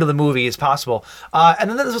into the movie as possible. And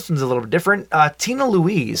then this one's a little bit different. Tina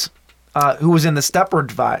Louise, who was in the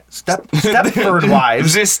Stepford Wives. The Stepford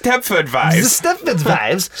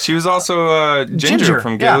Wives. She was also Ginger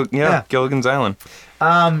from Gilligan's Island.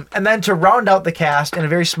 And then to round out the cast in a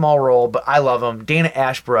very small role, but I love him, Dana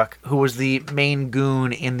Ashbrook, who was the main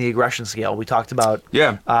goon in the aggression scale we talked about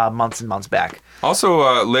months and months back.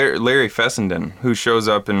 Also Larry Fessenden, who shows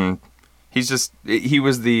up and he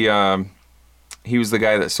was the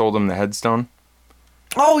guy that sold him the headstone.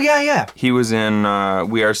 Oh, yeah. He was in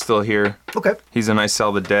We Are Still Here. Okay. He's in I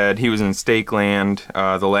Sell the Dead. He was in Stakeland,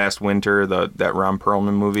 The Last Winter, that Ron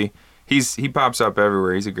Perlman movie. He pops up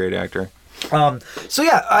everywhere. He's a great actor.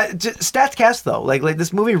 Stats cast though. Like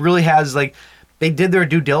this movie really has they did their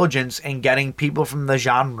due diligence in getting people from the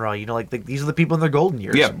genre. These are the people in their golden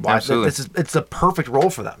years. Yeah, absolutely. It's a perfect role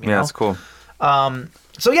for them. You know? It's cool. Real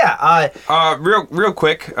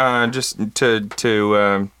quick, just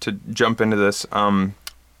to jump into this,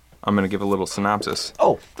 I'm going to give a little synopsis.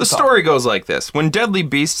 The story goes like this. When deadly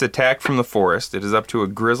beasts attack from the forest, it is up to a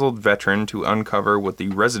grizzled veteran to uncover what the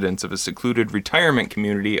residents of a secluded retirement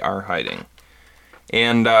community are hiding.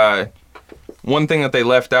 And one thing that they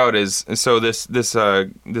left out is, so this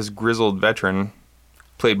grizzled veteran,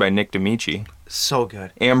 played by Nick D'Amici. So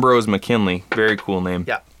good. Ambrose McKinley. Very cool name.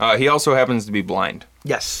 Yeah. He also happens to be blind.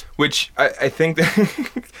 Yes. Which I think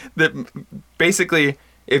that basically,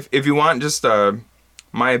 if you want just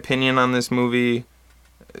my opinion on this movie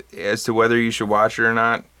as to whether you should watch it or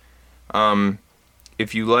not,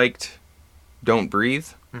 if you liked Don't Breathe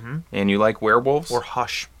and you like werewolves. Or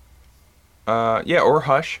Hush. Or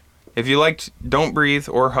Hush. If you liked Don't Breathe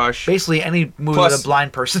or Hush. Basically any movie with a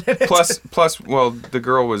blind person in it. Plus, the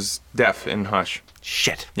girl was deaf in Hush.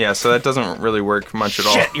 Shit. Yeah, so that doesn't really work much at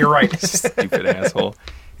all. Shit, you're right. Stupid asshole.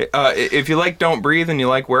 If you like Don't Breathe and you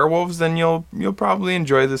like werewolves, then you'll probably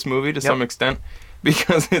enjoy this movie to some extent.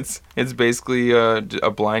 Because it's basically a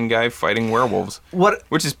blind guy fighting werewolves,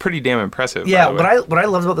 which is pretty damn impressive. Yeah, what I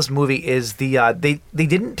loved about this movie is they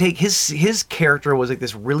didn't take his character was like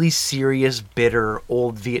this really serious, bitter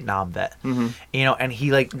old Vietnam vet, and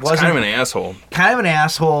he wasn't kind of an asshole. Kind of an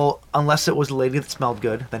asshole, unless it was a lady that smelled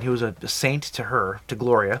good. Then he was a saint to her, to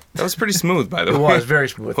Gloria. That was pretty smooth, by the way. It was very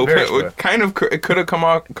smooth. It could have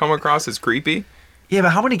come across as creepy. Yeah,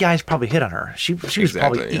 but how many guys probably hit on her? She was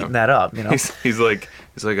probably eating that up, He's like,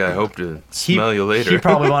 I hope to smell you later. He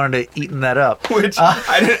probably wanted to eaten that up. Which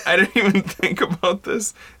I didn't even think about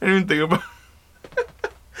this. I didn't even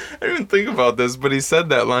think about this, but he said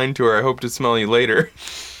that line to her, I hope to smell you later.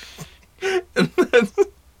 And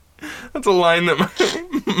that's a line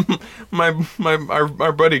that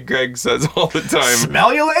our buddy Greg says all the time.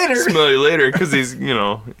 Smell you later. Smell you later, because he's,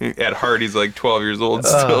 at heart he's like 12 years old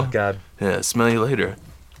still. Oh God. Yeah, smell you later.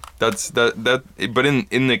 That's that. But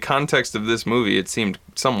in the context of this movie, it seemed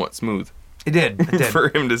somewhat smooth. It did.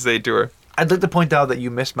 For him to say to her. I'd like to point out that you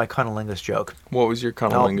missed my cunnilingus joke. What was your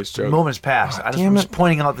cunnilingus joke? The moment's passed. I'm just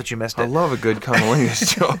pointing out that you missed it. I love a good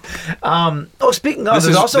cunnilingus joke. Speaking of,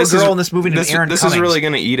 there's also a girl in this movie named Erin Cummings. This is really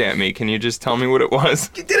going to eat at me. Can you just tell me what it was?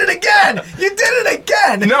 You did it again! You did it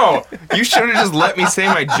again! No! You should have just let me say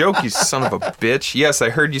my joke, you son of a bitch. Yes,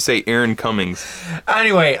 I heard you say Erin Cummings.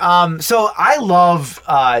 Anyway, so I love,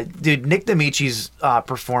 Nick D'Amici's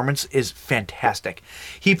performance is fantastic.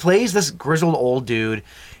 He plays this grizzled old dude.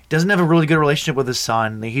 Doesn't have a really good relationship with his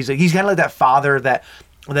son. He's kind of like that father that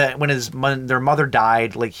when their mother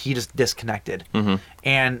died, he just disconnected.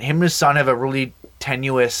 And him and his son have a really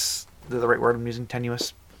tenuous, is that the right word I'm using?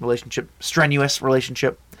 Tenuous relationship, strenuous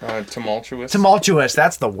relationship. Tumultuous. Tumultuous.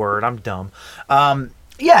 That's the word. I'm dumb.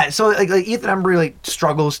 Yeah. So Ethan Embry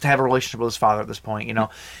struggles to have a relationship with his father at this point,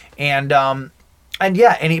 and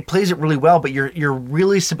he plays it really well. But you're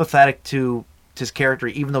really sympathetic to his character,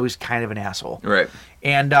 even though he's kind of an asshole. Right.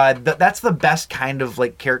 And that's the best kind of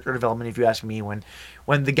character development, if you ask me, when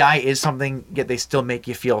the guy is something, yet they still make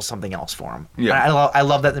you feel something else for him. Yeah. I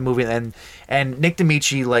love that in the movie. And Nick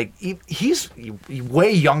D'Amici, he's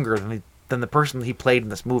way younger than the person he played in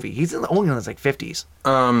this movie. He's only in his 50s,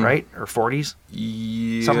 right? Or 40s?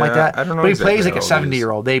 Yeah, something like that. I don't know. But he plays a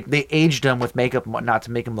 70-year-old. They aged him with makeup and whatnot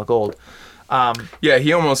to make him look old. Yeah,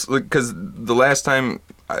 he almost, because the last time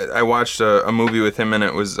I watched a movie with him, and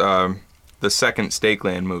it was the second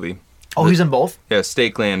Stakeland movie. Oh, he's in both? Yeah,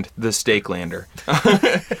 Stakeland, the Stakelander.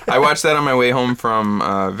 I watched that on my way home from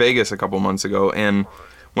Vegas a couple months ago, and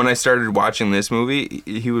when I started watching this movie,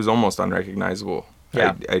 he was almost unrecognizable.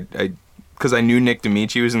 Yeah. Because I knew Nick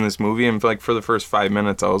DiMichi was in this movie, and for the first 5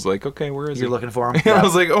 minutes, I was like, okay, where is he? You're looking for him? And I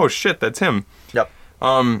was like, oh shit, that's him. Yep.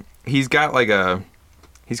 He's got a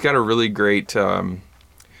really great.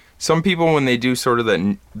 Some people, when they do sort of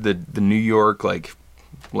the New York like.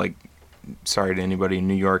 Sorry to anybody in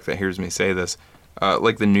New York that hears me say this,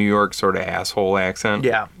 like the New York sort of asshole accent.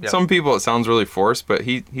 Yeah. Yep. Some people, it sounds really forced, but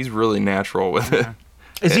he's really natural with it.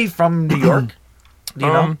 Is he from New York? Do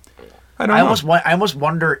you know? I don't know. I almost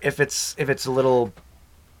wonder if it's a little,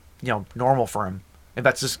 normal for him. If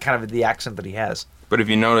that's just kind of the accent that he has. But if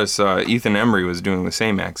you notice, Ethan Embry was doing the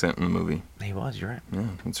same accent in the movie. He was. You're right. Yeah,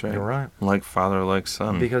 that's right. You're right. Like father, like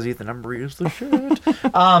son. Because Ethan Embry is the shit.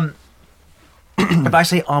 If I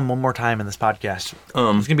say one more time in this podcast, it's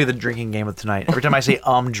going to be the drinking game of tonight. Every time I say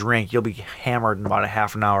drink, you'll be hammered in about a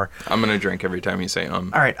half an hour. I'm going to drink every time you say All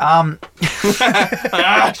right.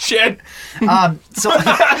 Shit. Shit.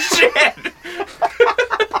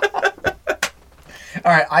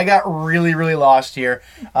 All right, I got really, really lost here.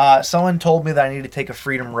 Someone told me that I need to take a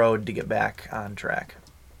Freedom Road to get back on track.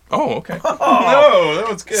 Oh, okay. Oh, that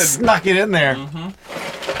was good. Snuck it in there.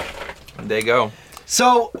 Mm-hmm. There you go.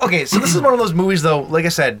 So this is one of those movies, though. Like I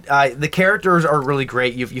said, the characters are really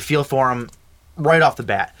great. You feel for him right off the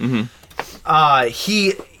bat. Mm-hmm. I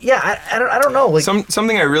don't know. Like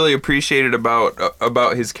something I really appreciated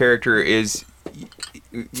about his character is,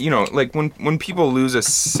 like when people lose a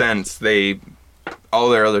sense, all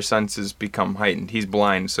their other senses become heightened. He's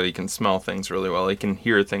blind, so he can smell things really well. He can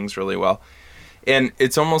hear things really well, and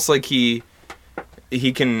it's almost like he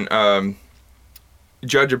can.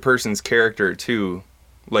 Judge a person's character too,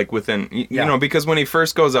 like within because when he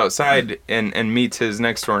first goes outside and meets his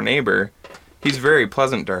next door neighbor, he's very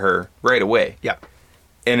pleasant to her right away. Yeah.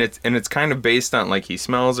 And it's kind of based on, like, he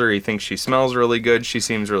smells her, he thinks she smells really good, she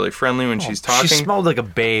seems really friendly when she's talking. She smelled like a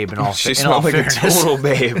babe she smelled like fairness. A total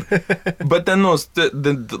babe. But then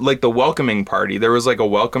the welcoming party, there was like a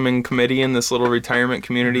welcoming committee in this little retirement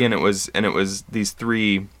community, and it was these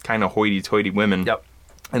three kind of hoity-toity women. Yep.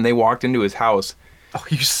 And they walked into his house. Oh,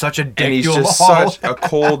 he's such a dick. And he's just such a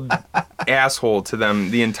cold asshole to them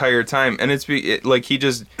the entire time. And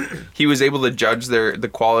he was able to judge the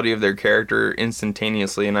quality of their character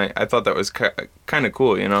instantaneously, and I thought that was kind of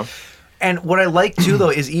cool, And what I like too, though,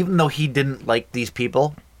 is even though he didn't like these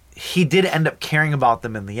people, he did end up caring about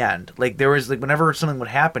them in the end. Like, there was, like, whenever something would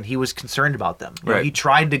happen, he was concerned about them. Right. He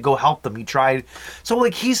tried to go help them. So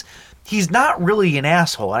like he's not really an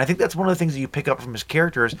asshole, and I think that's one of the things that you pick up from his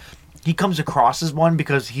characters. He comes across as one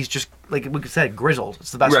because he's just, like we said, grizzled.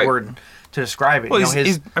 It's the best word to describe it. Well,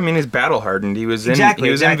 he's battle hardened. He was in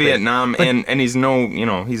Vietnam, and he's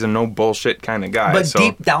he's a no bullshit kind of guy. But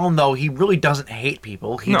deep down, though, he really doesn't hate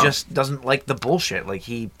people. He just doesn't like the bullshit. Like,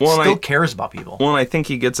 he still cares about people. Well, and I think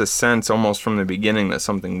he gets a sense almost from the beginning that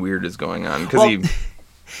something weird is going on, because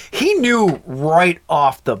he knew right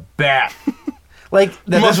off the bat. Like,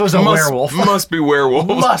 this was a werewolf. Must be werewolves.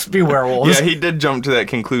 Must be werewolves. Yeah, he did jump to that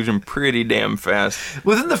conclusion pretty damn fast.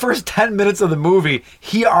 Within the first 10 minutes of the movie,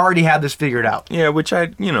 he already had this figured out. Yeah, which I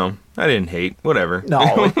didn't hate. Whatever. No,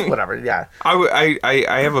 whatever, yeah.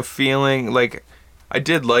 I have a feeling, like, I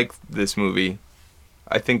did like this movie.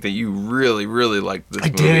 I think that you really, really liked this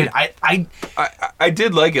movie. I did. I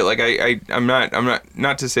did like it. Like, I'm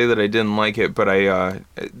not to say that I didn't like it, but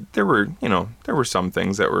there were some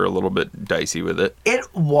things that were a little bit dicey with it.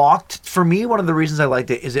 It walked, for me, one of the reasons I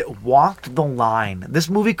liked it is it walked the line. This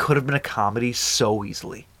movie could have been a comedy so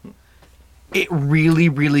easily. It really,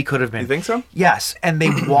 really could have been. You think so? Yes, and they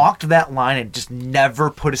walked that line and just never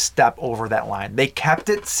put a step over that line. They kept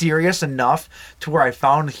it serious enough to where I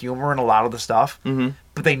found humor in a lot of the stuff,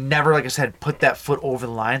 but they never, like I said, put that foot over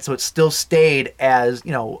the line, so it still stayed as,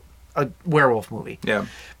 a werewolf movie. Yeah.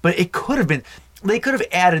 But it could have been, they could have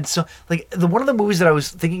added, one of the movies that I was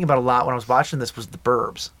thinking about a lot when I was watching this was The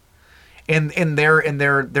Burbs. And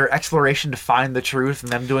their exploration to find the truth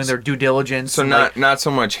and them doing their due diligence. So not so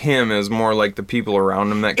much him, it was more like the people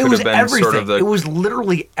around him that could have been everything. Sort of the... It was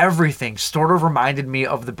literally everything. Sort of reminded me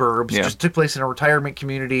of The Burbs. Yeah. It just took place in a retirement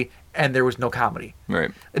community, and there was no comedy.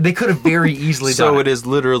 Right. They could have very easily done So it. it is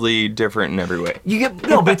literally different in every way.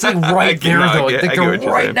 But it's like right there, though. They're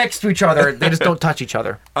right next to each other. They just don't touch each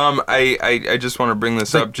other. I just want to bring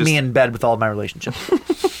this up. Me in bed with all of my relationships.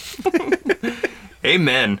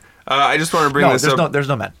 Amen. I just want to bring this up. There's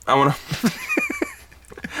no men. I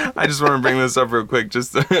just want to bring this up real quick.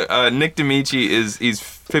 Just Nick DiMichi he's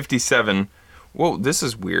 57. Whoa, this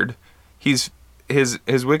is weird. His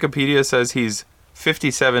Wikipedia says he's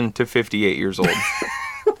 57 to 58 years old.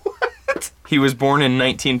 What? He was born in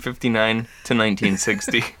 1959 to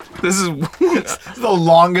 1960. This is the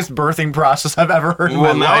longest birthing process I've ever heard in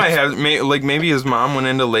my life. Well, now I have, like, maybe his mom went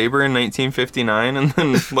into labor in 1959 and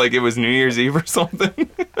then, like, it was New Year's Eve or something.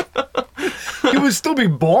 He would still be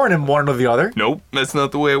born in one or the other. Nope, that's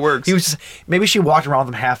not the way it works. He was maybe she walked around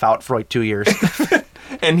with him half out for like 2 years.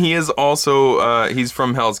 And he is also he's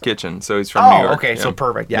from Hell's Kitchen, so he's from New York. Okay, so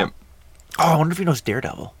perfect. Yeah. Oh, I wonder if he knows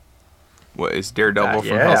Daredevil. What is Daredevil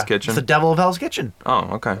from Hell's Kitchen? It's the devil of Hell's Kitchen.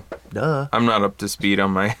 Oh, okay. Duh. I'm not up to speed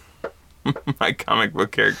on my my comic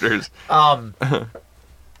book characters.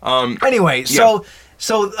 Anyway, so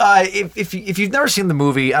if you've never seen the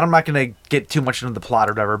movie, I'm not going to get too much into the plot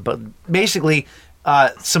or whatever, but basically,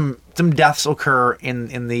 some deaths occur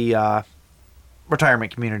in the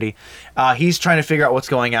retirement community. He's trying to figure out what's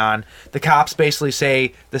going on. The cops basically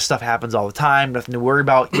say this stuff happens all the time, nothing to worry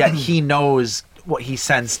about. Yet he knows what he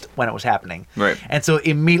sensed when it was happening. Right. And so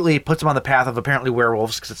immediately puts him on the path of apparently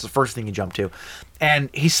werewolves because it's the first thing you jump to. And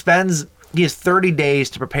he has 30 days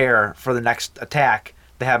to prepare for the next attack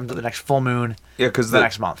that happens at the next full moon. Yeah, because the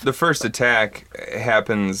next month. The first attack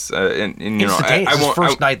happens, and you know, it's his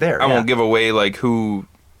first night there. I won't give away like who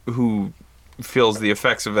feels the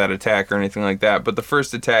effects of that attack or anything like that. But the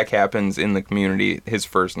first attack happens in the community his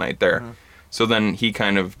first night there. Mm-hmm. So then he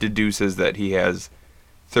kind of deduces that he has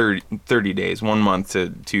 30 days, 1 month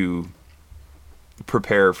to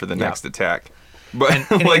prepare for the next attack. But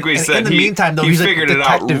like we said, in the meantime, though, he he's figured it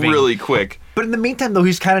out really quick. But in the meantime, though,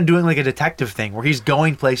 he's kind of doing like a detective thing where he's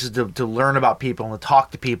going places to learn about people and to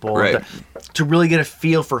talk to people, right, to really get a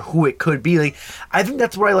feel for who it could be. Like, I think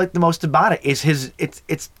that's what I like the most about it is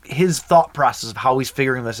it's his thought process of how he's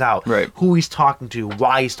figuring this out, right, who he's talking to,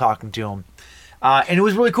 why he's talking to him. And it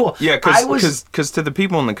was really cool. Yeah, because to the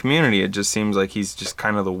people in the community, it just seems like he's just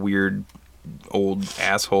kind of the weird old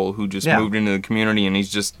asshole who just moved into the community and he's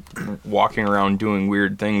just walking around doing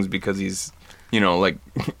weird things because he's, you know, like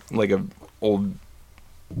a old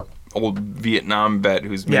Vietnam vet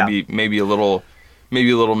who's maybe a little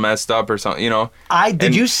messed up or something, you know.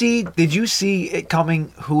 Did you see it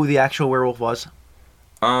coming who the actual werewolf was?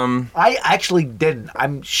 I actually didn't.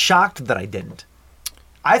 I'm shocked that I didn't.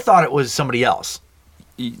 I thought it was somebody else.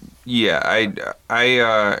 Yeah, I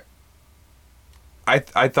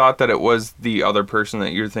thought that it was the other person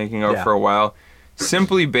that you're thinking of for a while,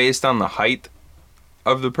 simply based on the height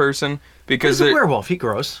of the person. Because he's a werewolf, he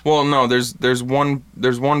grows. Well, no, there's one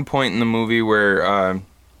point in the movie where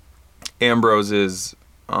Ambrose is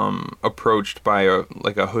approached by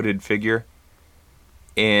a hooded figure,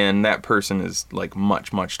 and that person is like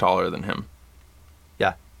much taller than him.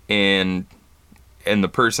 Yeah, and the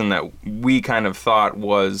person that we kind of thought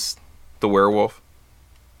was the werewolf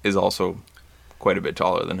is also quite a bit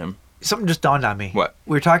taller than him. Something just dawned on me. What?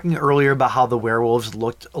 We were talking earlier about how the werewolves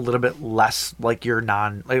looked a little bit less like your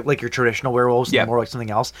like your traditional werewolves, and more like something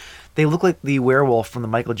else. They look like the werewolf from the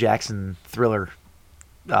Michael Jackson Thriller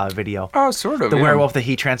video. Oh, sort of. The werewolf that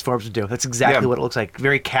he transforms into. That's exactly what it looks like.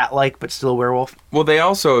 Very cat-like, but still a werewolf. Well, they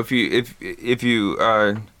also, if you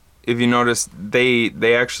notice,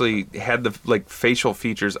 they actually had the facial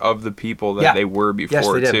features of the people that they were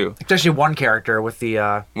before too. Especially one character with the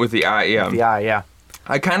eye. With the eye, yeah.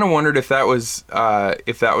 I kind of wondered if that was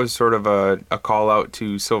sort of a call out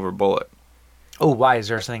to Silver Bullet. Oh, why is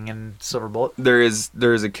there a thing in Silver Bullet? There is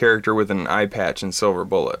a character with an eye patch in Silver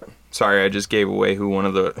Bullet. Sorry, I just gave away who one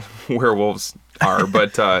of the werewolves are,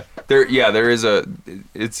 but there is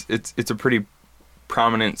it's a pretty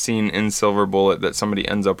prominent scene in Silver Bullet that somebody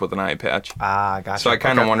ends up with an eye patch. Ah, gotcha. So I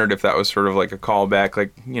kind of wondered if that was sort of like a callback,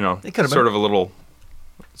 like, you know, sort of a little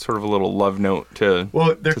love note to.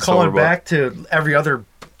 Well, they're calling back to every other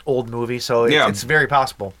old movie, so it's very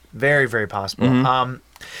possible, very very possible. Mm-hmm.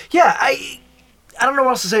 I don't know what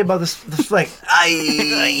else to say about this flick.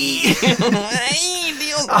 I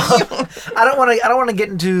don't want to get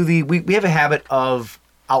into the. We have a habit of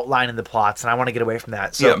outlining the plots, and I want to get away from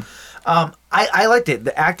that. So. I liked it.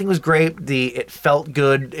 The acting was great. It felt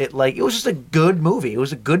good. It was just a good movie. It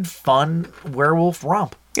was a good, fun werewolf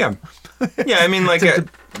romp. Yeah, yeah. I mean,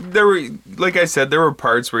 there were, like I said, there were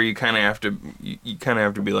parts where you kind of have to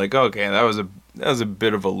be like, okay, that was a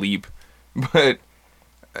bit of a leap, but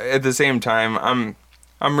at the same time,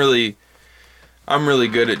 I'm really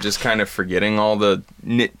good at just kind of forgetting all the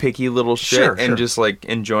nitpicky little shit and just like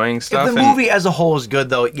enjoying stuff. If the movie as a whole is good,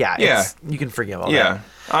 though, you can forgive all that. Yeah.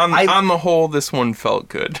 On the whole, this one felt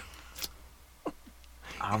good.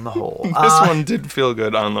 On the whole, this one did feel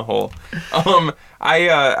good on the whole.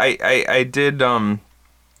 I did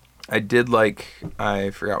I did like.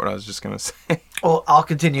 I forgot what I was just gonna say. Well, I'll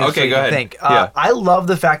continue. Okay, so you go can ahead. Think. Yeah. I love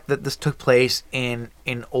the fact that this took place in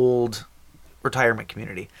an old retirement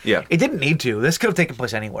community. Yeah. It didn't need to. This could have taken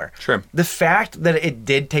place anywhere. Sure. The fact that it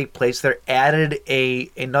did take place there added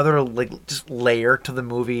another like just layer to the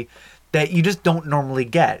movie that you just don't normally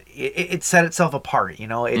get. It set itself apart, you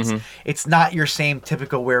know? It's not your same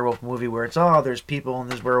typical werewolf movie where it's, oh, there's people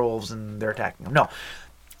and there's werewolves and they're attacking them. No.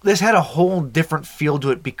 This had a whole different feel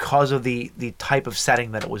to it because of the type of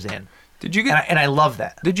setting that it was in. Did you get? And I love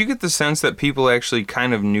that. Did you get the sense that people actually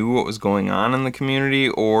kind of knew what was going on in the community,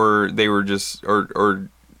 or they were just, or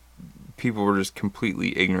people were just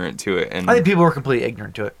completely ignorant to it? And I think people were completely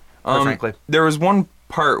ignorant to it, quite frankly. There was one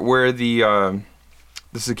part where the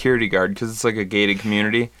security guard, because it's like a gated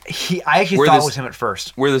community. I actually thought it was him at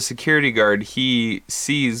first. Where the security guard, he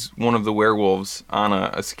sees one of the werewolves on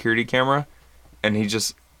a security camera, and he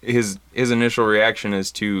just his initial reaction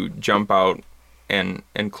is to jump out and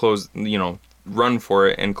close, run for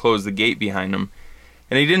it and close the gate behind him.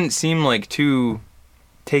 And he didn't seem like too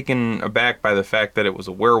taken aback by the fact that it was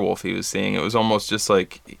a werewolf he was seeing. It was almost just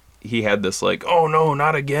like he had this like, oh no,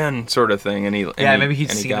 not again sort of thing. Maybe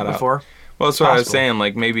he'd seen it before. Well, that's what I was saying.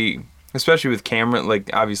 Like maybe, especially with camera, like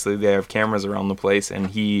obviously they have cameras around the place, and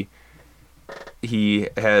he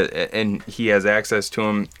has access to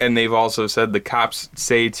them. And they've also said the cops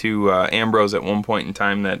say to Ambrose at one point in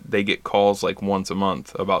time that they get calls like once a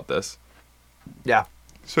month about this. Yeah.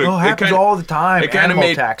 So it happens all the time. It kind of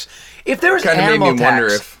made attacks. If there was animal made me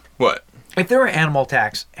attacks, wonder if there were animal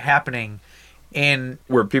attacks happening in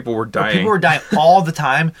where people were dying all the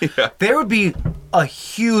time, yeah. There would be a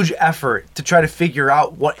huge effort to try to figure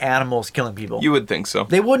out what animal is killing people. You would think so.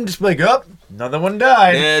 They wouldn't just be like, oh, another one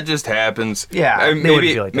died. Yeah, it just happens. Yeah,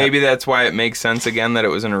 maybe that's why it makes sense again that it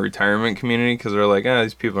was in a retirement community, because they're like,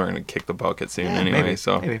 these people are going to kick the bucket soon anyway.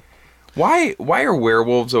 Maybe. Why are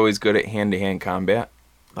werewolves always good at hand-to-hand combat?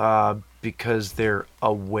 Because they're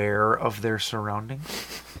aware of their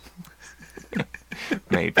surroundings.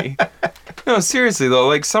 Maybe. No, seriously though,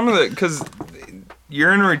 like because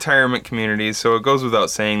you're in a retirement community, so it goes without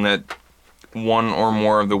saying that one or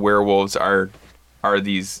more of the werewolves are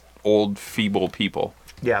these old, feeble people.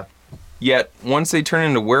 Yeah. Yet, once they turn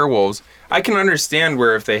into werewolves, I can understand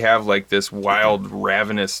where if they have like this wild,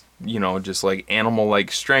 ravenous, just like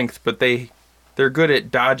animal-like strength, but they're good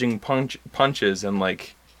at dodging punches and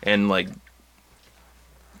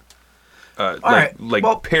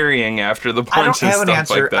parrying after the punch and stuff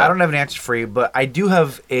like that. I don't have an answer for you, but I do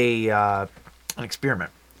have an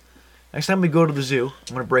experiment. Next time we go to the zoo,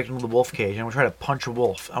 I'm going to break into the wolf cage and I'm going to try to punch a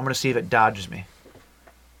wolf. I'm going to see if it dodges me.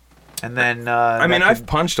 And then I've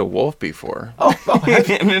punched a wolf before. Oh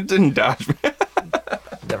and it didn't dodge me.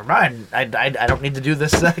 Never mind. I don't need to do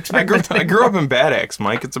this experiment. I grew up in Bad Axe,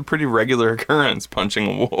 Mike. It's a pretty regular occurrence punching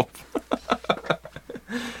a wolf.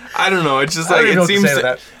 I don't know. It's just like it seems.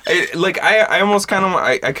 I almost kind of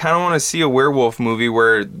want to see a werewolf movie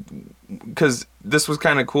because this was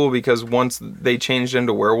kind of cool because once they changed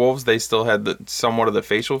into werewolves, they still had somewhat of the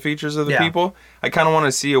facial features of the people. I kind of want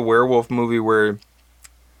to see a werewolf movie where,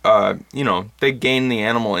 they gain the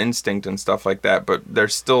animal instinct and stuff like that, but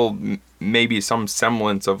there's still maybe some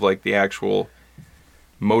semblance of like the actual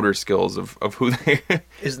motor skills of who they.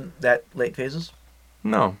 Isn't that late phases?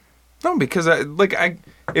 No, because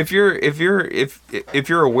if you're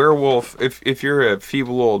a werewolf, if you're a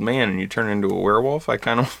feeble old man and you turn into a werewolf,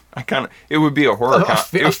 it would be a horror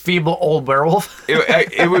comedy. A feeble old werewolf.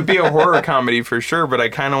 it would be a horror comedy for sure, but I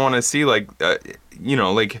kind of want to see like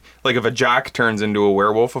if a jock turns into a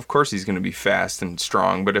werewolf, of course he's going to be fast and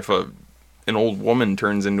strong, but if an old woman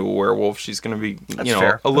turns into a werewolf, she's going to be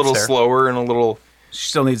a little slower and a little. She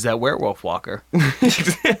still needs that werewolf walker.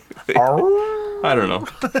 I don't know.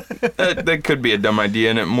 That could be a dumb idea,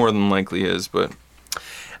 and it more than likely is. But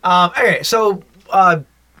okay, so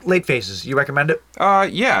late phases, you recommend it?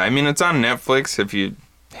 Yeah. I mean, it's on Netflix. If you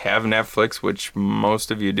have Netflix, which most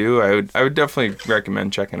of you do, I would definitely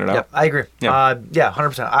recommend checking it out. Yep, I agree. Yeah,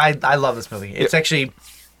 100%. I love this movie. It's actually,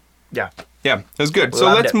 yeah, it's good. So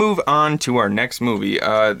let's move on to our next movie.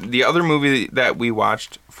 The other movie that we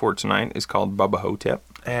watched for tonight is called Bubba Hotep.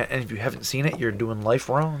 And if you haven't seen it, you're doing life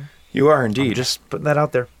wrong. You are indeed. I'm just putting that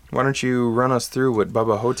out there. Why don't you run us through what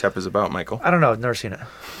Bubba Hotep is about, Michael? I don't know. I've never seen it.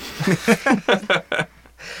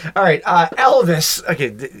 All right. Elvis.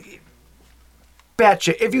 Okay.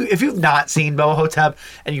 Batshit. If you've not seen Bubba Hotep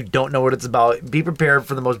and you don't know what it's about, be prepared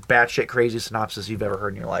for the most batshit crazy synopsis you've ever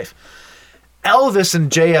heard in your life. Elvis and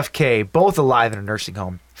JFK, both alive in a nursing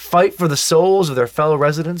home, fight for the souls of their fellow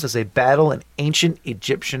residents as they battle an ancient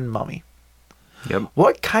Egyptian mummy. Yep.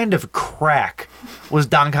 What kind of crack was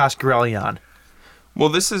Don Coscarelli on? Well,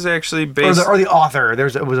 this is actually based... Or the author.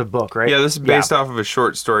 It was a book, right? Yeah, this is based off of a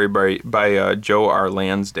short story by Joe R.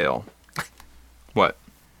 Lansdale. What?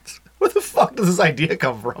 Where the fuck does this idea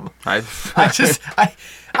come from?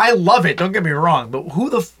 I love it. Don't get me wrong, but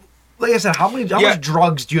like I said, how much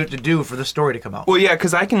drugs do you have to do for the story to come out? Well, yeah,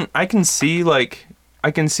 because I can see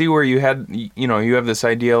where you have this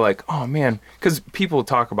idea like, oh man, because people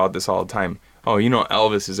talk about this all the time. Oh,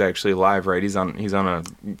 Elvis is actually alive, right? He's on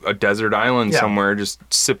a desert island somewhere, just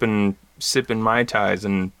sipping Mai Tais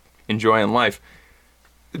and enjoying life.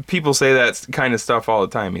 People say that kind of stuff all the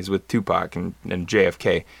time. He's with Tupac and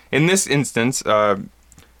JFK. In this instance,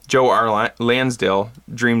 Joe R. Lansdale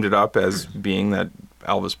dreamed it up as being that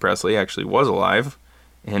Elvis Presley actually was alive,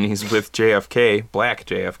 and he's with JFK, Black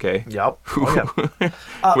JFK. Yep.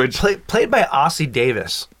 Which played by Ossie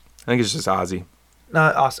Davis. I think it's just Ozzy.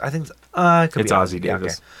 I think it's Ozzy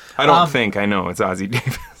Davis. Okay. I don't think I know it's Ozzy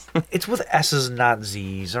Davis. It's with S's, not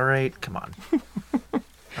Z's. All right, come on.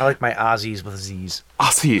 I like my Ozzies with Z's.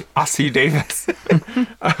 Ossie Davis.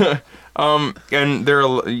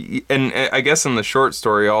 And I guess in the short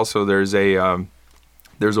story also there's a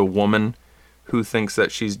woman who thinks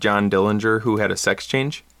that she's John Dillinger who had a sex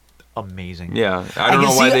change. Amazing. Yeah, I don't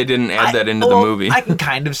know why they didn't add that into the movie. I can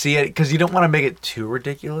kind of see it because you don't want to make it too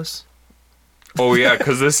ridiculous. Oh yeah,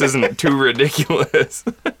 because this isn't too ridiculous.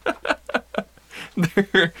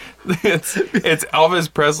 It's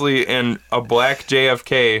Elvis Presley and a black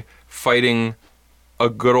JFK fighting a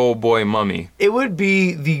good old boy mummy. It would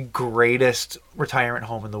be the greatest retirement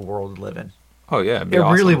home in the world to live in. Oh yeah, it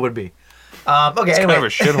awesome. Really would be. Okay, it's anyway. kind of a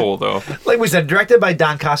shithole though. Like we said, directed by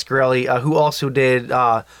Don Coscarelli, who also did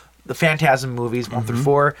the Phantasm movies 1 through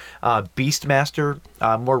 4, Beastmaster.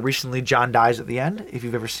 More recently, John Dies at the End. If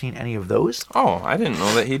you've ever seen any of those. Oh, I didn't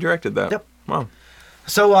know that he directed that. Yep. Wow.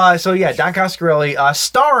 So yeah, Don Coscarelli,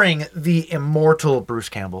 starring the immortal Bruce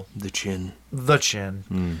Campbell. The Chin.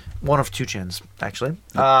 One of two chins, actually.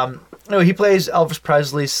 He plays Elvis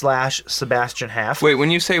Presley / Sebastian Haff. Wait, when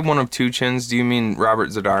you say one of two chins, do you mean Robert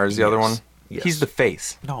Zadar is the other one? Yes. He's the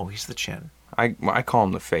face. No, he's the chin. I call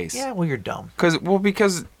him the face. Yeah, well, you're dumb. Because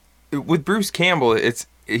with Bruce Campbell,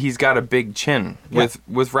 he's got a big chin. Yeah.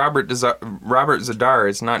 With Robert Zadar,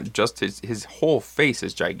 it's not just his whole face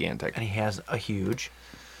is gigantic. And he has a huge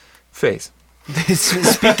face.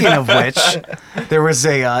 Speaking of which, there was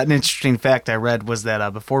an interesting fact I read was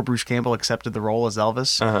that before Bruce Campbell accepted the role as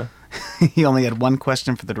Elvis, he only had one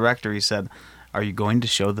question for the director. He said, "Are you going to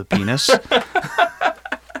show the penis?"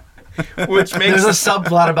 Which makes there's a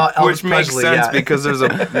subplot about Elvis which makes Presley, sense because there is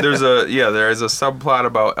a subplot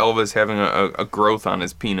about Elvis having a growth on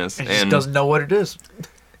his penis and he just doesn't know what it is,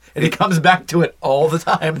 and he comes back to it all the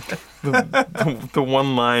time. The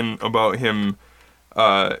one line about him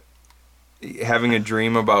having a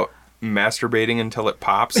dream about masturbating until it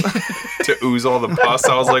pops to ooze all the pus.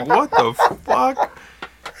 I was like, what the fuck?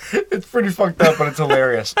 It's pretty fucked up, but it's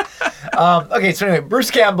hilarious. Okay, so anyway, Bruce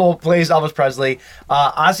Campbell plays Elvis Presley.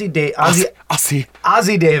 Ossie Davis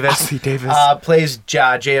plays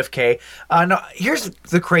JFK. Now, here's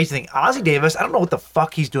the crazy thing. Ossie Davis, I don't know what the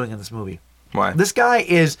fuck he's doing in this movie. Why? This guy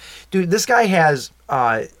has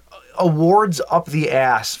awards up the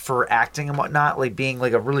ass for acting and whatnot, like being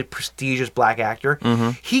like a really prestigious black actor.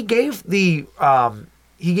 Mm-hmm. He gave the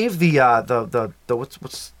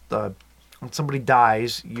what's the when somebody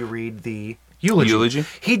dies, you read the eulogy.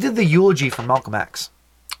 He did the eulogy for Malcolm X.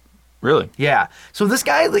 Really? Yeah. So this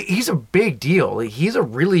guy, like, he's a big deal. Like, he's a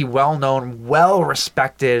really well-known,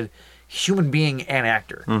 well-respected human being and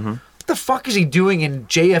actor. Mm-hmm. What the fuck is he doing in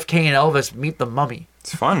JFK and Elvis Meet the Mummy?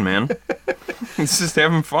 It's fun, man. He's just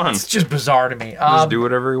having fun. It's just bizarre to me. Just do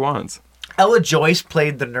whatever he wants. Ella Joyce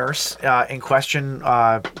played the nurse in question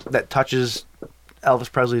that touches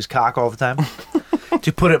Elvis Presley's cock all the time,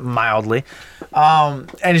 to put it mildly.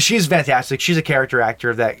 And she's fantastic. She's a character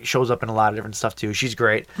actor that shows up in a lot of different stuff too. She's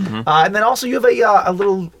great. Mm-hmm. And then also you have a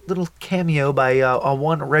little cameo by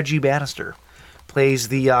one Reggie Bannister, plays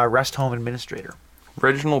the rest home administrator.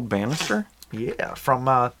 Reginald Bannister? Yeah, from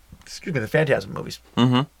the Phantasm movies.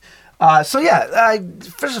 Mm-hmm. So yeah,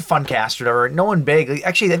 there's a fun cast or whatever. No one big.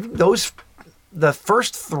 Actually, I think the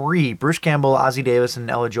first three, Bruce Campbell, Ossie Davis, and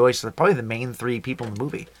Ella Joyce, are probably the main three people in the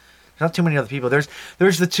movie. There's not too many other people. There's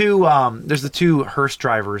the two hearse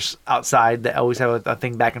drivers outside that always have a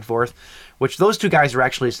thing back and forth, which those two guys are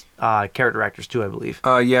actually character actors too, I believe.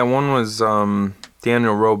 Yeah, one was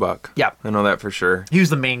Daniel Roebuck. Yeah. I know that for sure. He was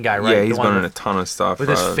the main guy, right? Yeah, he's been in a ton of stuff. With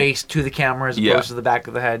his face to the camera as opposed to the back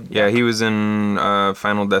of the head. Yeah, he was in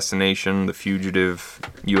Final Destination, The Fugitive,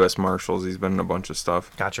 U.S. Marshals. He's been in a bunch of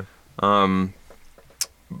stuff. Gotcha.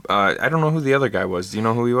 I don't know who the other guy was. Do you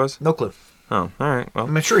know who he was? No clue. Oh, all right. Well,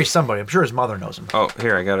 I'm sure he's somebody. I'm sure his mother knows him. Oh,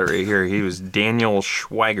 here, I got it right here. He was Daniel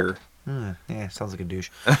Schweiger. Yeah, sounds like a douche.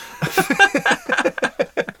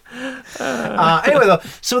 Anyway, though,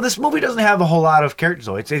 so this movie doesn't have a whole lot of characters,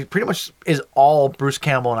 though. It pretty much is all Bruce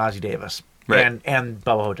Campbell and Ozzie Davis. Right. And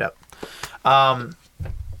Bubba Hotep.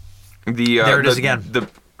 There it is again. The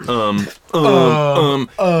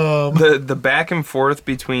back and forth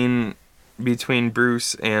between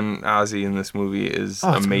Bruce and Ozzy in this movie is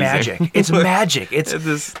amazing. Magic. It's magic. It's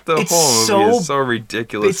the whole movie is so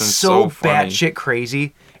ridiculous and so funny. It's so batshit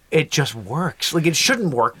crazy. It just works. Like, it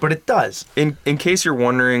shouldn't work, but it does. In case you're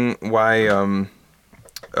wondering why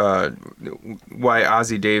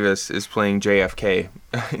Ozzie Davis is playing JFK,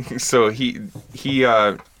 so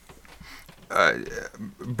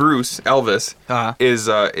Bruce Elvis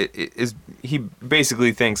is he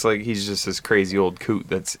basically thinks like he's just this crazy old coot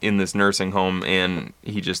that's in this nursing home, and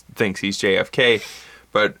he just thinks he's JFK.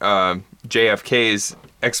 But JFK's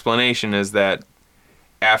explanation is that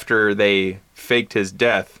after they faked his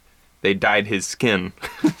death, they dyed his skin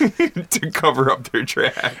to cover up their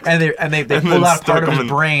tracks. And they pulled out part of his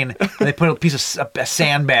brain, and they put a piece of a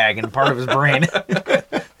sandbag in part of his brain.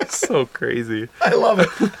 So crazy. I love it.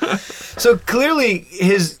 So clearly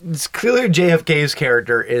JFK's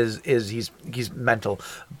character is he's mental.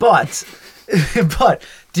 But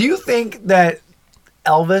do you think that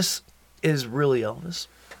Elvis is really Elvis?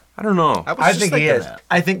 I don't know. I think he is.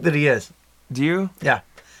 I think that he is. Do you? Yeah.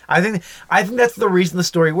 I think that's the reason the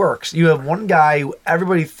story works. You have one guy who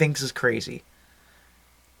everybody thinks is crazy,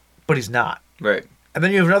 but he's not. Right. And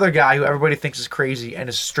then you have another guy who everybody thinks is crazy and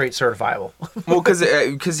is straight certifiable. Well,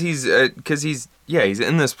 because he's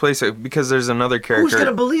in this place because there's another character. Who's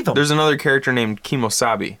gonna believe him? There's another character named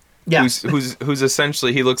Kimosabe. Yeah. Who's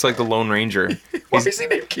essentially, he looks like the Lone Ranger. Why is he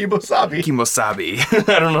named Kimosabe? Kimosabe.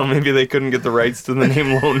 I don't know. Maybe they couldn't get the rights to the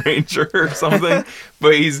name Lone Ranger or something.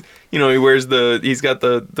 But he's he wears he's got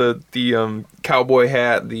the cowboy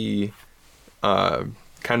hat, the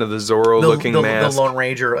kind of the Zorro looking mask. The Lone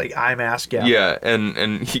Ranger eye mask. Yeah. Yeah,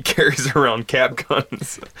 and he carries around cap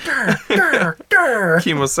guns.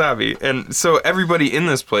 Kimosabe. And so everybody in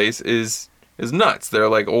this place is nuts. They're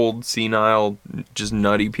like old, senile, just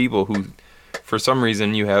nutty people who, for some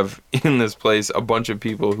reason, you have in this place a bunch of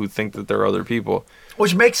people who think that they're other people.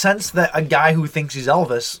 Which makes sense that a guy who thinks he's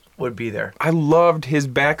Elvis would be there. I loved his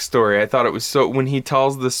backstory. I thought it was so, when he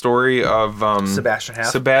tells the story of Sebastian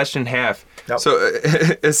Haff. Yep. So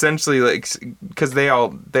essentially, like, because they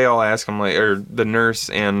all ask him, like, or the nurse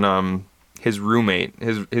and his roommate,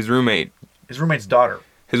 his roommate's daughter.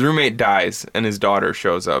 His roommate dies, and his daughter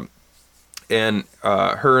shows up. And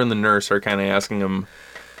her and the nurse are kind of asking him.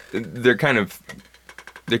 They're kind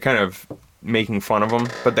of making fun of him,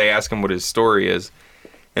 but they ask him what his story is.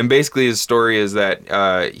 And basically, his story is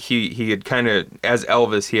that he had kind of, as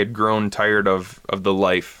Elvis, he had grown tired of the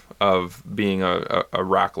life of being a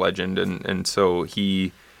rock legend, and so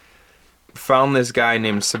he found this guy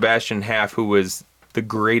named Sebastian Haff, who was the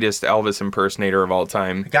greatest Elvis impersonator of all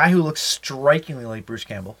time. A guy who looks strikingly like Bruce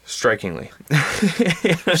Campbell. Strikingly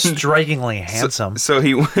handsome. So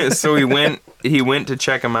he went to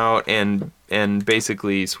check him out and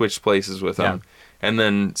basically switched places with him. And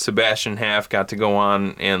then Sebastian Haff got to go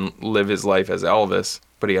on and live his life as Elvis,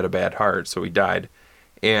 but he had a bad heart, so he died.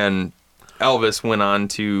 And Elvis went on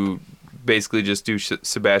to basically just do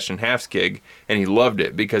Sebastian Haff's gig, and he loved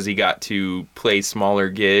it because he got to play smaller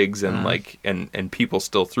gigs and and people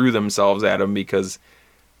still threw themselves at him because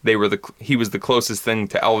he was the closest thing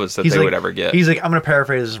to Elvis that they would ever get. He's like, I'm gonna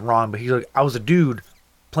paraphrase this wrong, but he's like, I was a dude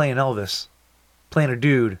playing Elvis, playing a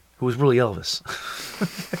dude who was really Elvis.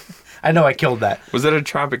 I know I killed that. Was that a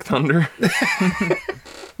Tropic Thunder?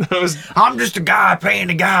 I'm just a guy playing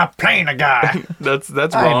a guy. That's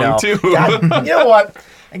wrong too. God, you know what?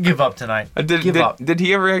 I give up tonight. Give up. Did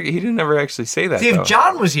he ever? He didn't ever actually say that. See, if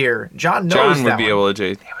John was here, John knows John would be able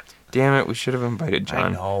to. Damn it! We should have invited John. I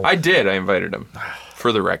know. I did. I invited him.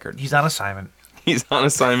 For the record, he's on assignment. He's on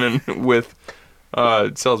assignment with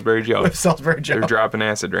Salisbury Joe. With Salisbury Joe. They're dropping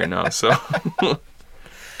acid right now. So,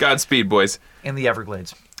 Godspeed, boys. In the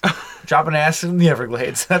Everglades. Dropping acid in the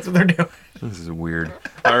Everglades. That's what they're doing. This is weird.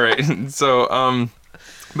 All right. So,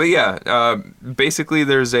 but yeah, basically,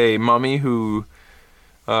 there's a mummy who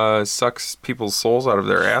sucks people's souls out of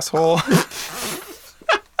their asshole.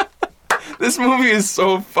 This movie is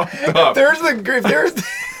so fucked up.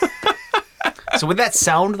 So would that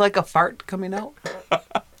sound like a fart coming out?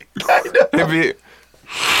 Kind of. Maybe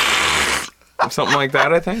something like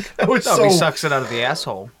that, I think. That if he sucks it out of the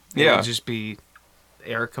asshole. Yeah. It would just be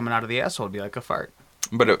air coming out of the asshole. It'd be like a fart.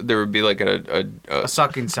 But there would be like a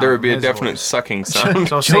sucking sound. There would be a his definite voice. sucking sound.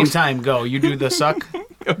 So same time, go. You do the suck.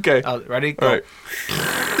 Okay. Ready? Go. All right.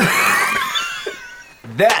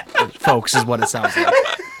 That, folks, is what it sounds like.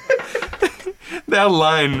 That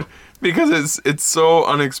line, because it's so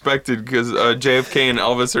unexpected, because JFK and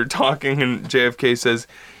Elvis are talking, and JFK says,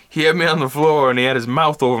 he had me on the floor and he had his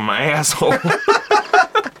mouth over my asshole.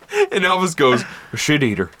 And Elvis goes, a shit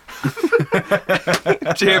eater.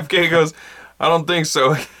 JFK goes, I don't think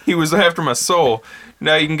so. He was after my soul.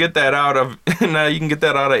 Now you can get that out of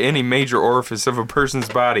any major orifice of a person's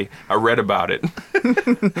body. I read about it.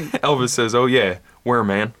 Elvis says, "Oh yeah, where,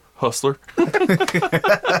 man? Hustler." I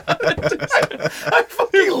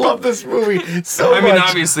fucking love this movie so much. I mean,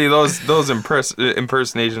 obviously those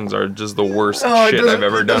impersonations are just the worst shit I've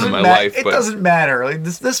ever done in my life. It doesn't matter. Like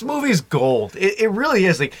this movie's gold. It really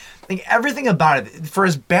is. Like everything about it, for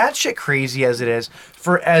as batshit crazy as it is,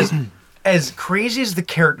 for as crazy as the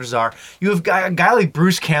characters are, you have a guy like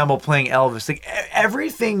Bruce Campbell playing Elvis. Like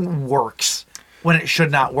everything works when it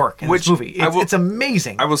should not work in this movie. It's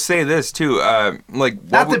amazing. I will say this too, not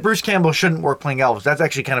that Bruce Campbell shouldn't work playing Elvis. That's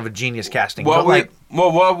actually kind of a genius casting. While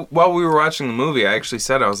we were watching the movie, I actually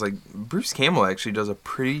said, I was like, Bruce Campbell actually does a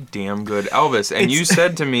pretty damn good Elvis. And you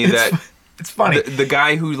said to me that it's funny. The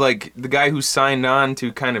guy who signed on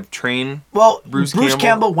to kind of train. Well, Bruce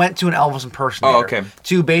Campbell went to an Elvis impersonator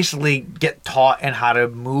to basically get taught and how to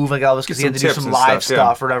move like Elvis, because he had to do some live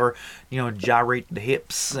stuff or whatever. Gyrate the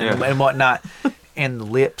hips and whatnot, and the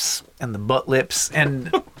lips and the butt lips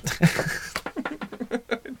and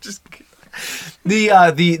just the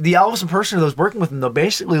Elvis impersonator that was working with him though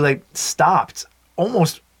basically like stopped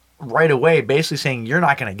almost right away, basically saying, you're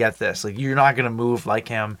not going to get this. Like, you're not going to move like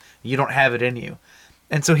him. You don't have it in you.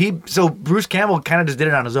 And so Bruce Campbell kind of just did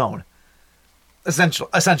it on his own.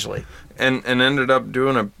 Essentially. And ended up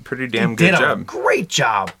doing a pretty damn good job. A great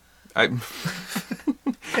job.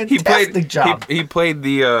 Fantastic job. He played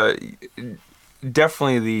the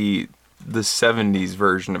definitely the 70s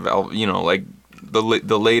version of Elvis, like the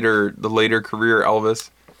later career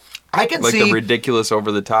Elvis. I can see the ridiculous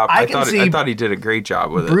over the top. I thought he did a great job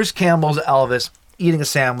with Bruce Campbell's Elvis eating a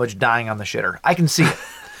sandwich, dying on the shitter. I can see it.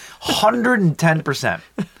 110%.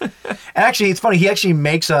 And actually, it's funny. He actually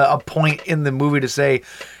makes a point in the movie to say,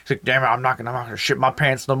 he's like, "Damn it, I'm not gonna shit my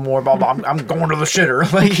pants no more. Blah, blah, I'm going to the shitter."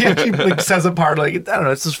 Like he says a part like, I don't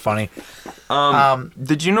know. It's just funny.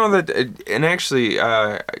 Did you know that? And actually,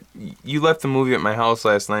 you left the movie at my house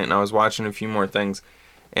last night, and I was watching a few more things.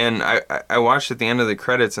 And I watched at the end of the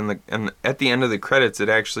credits, and at the end of the credits, it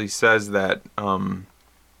actually says that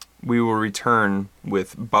we will return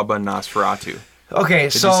with Bubba Nosferatu. Okay,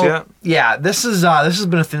 Did you see that? Yeah, this has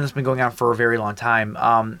been a thing that's been going on for a very long time.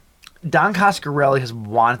 Don Coscarelli has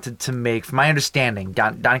wanted to make, from my understanding,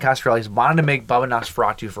 Don Coscarelli has wanted to make Bubba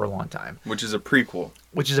Nosferatu for a long time, which is a prequel.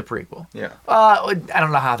 Yeah. I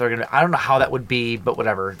don't know how I don't know how that would be, but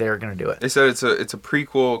whatever, they're gonna do it. They said it's a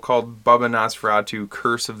prequel called Bubba Nosferatu: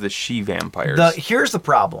 Curse of the She-Vampires. Here's the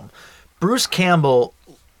problem: Bruce Campbell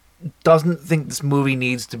doesn't think this movie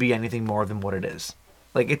needs to be anything more than what it is.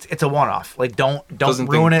 Like it's a one-off. Like don't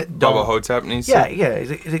ruin it. Bubba Hotep needs to. Yeah.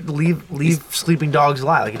 Leave sleeping dogs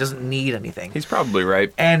alive. Like it doesn't need anything. He's probably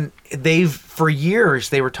right. And for years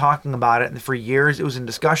they were talking about it, and for years it was in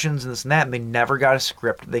discussions and this and that, and they never got a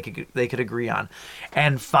script they could agree on.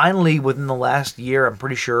 And finally, within the last year, I'm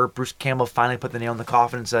pretty sure Bruce Campbell finally put the nail in the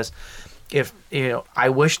coffin and says, I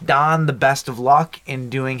wish Don the best of luck in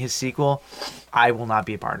doing his sequel. I will not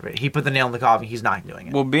be a part of it. He put the nail in the coffin. He's not doing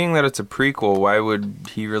it. Well, being that it's a prequel, why would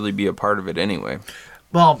he really be a part of it anyway?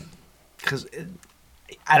 Well, because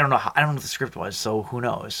I don't know what the script was, so who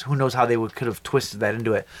knows? Who knows how they could have twisted that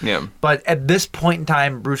into it? Yeah. But at this point in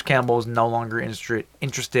time, Bruce Campbell is no longer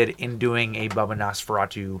interested in doing a Bubba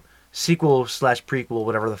Nosferatu sequel / prequel,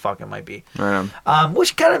 whatever the fuck it might be. Right.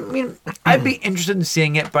 Which kind of, I'd be interested in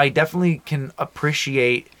seeing it, but I definitely can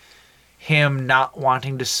appreciate him not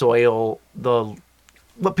wanting to soil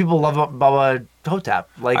what people love about Bubba Hotep.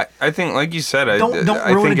 Like I think, like you said, don't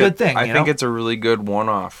ruin a good thing. I think it's a really good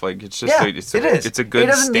one-off. Like it's just it is. It's a good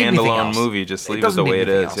standalone movie. Just leave it the way it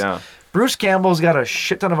is. Yeah. Bruce Campbell's got a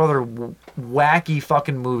shit ton of other wacky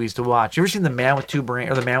fucking movies to watch. You ever seen The Man with Two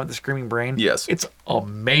Brains, or The Man with the Screaming Brain? Yes. It's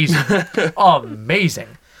amazing. Amazing.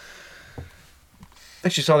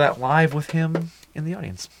 Actually saw that live with him in the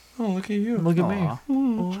audience. Oh, look at you. Look at me.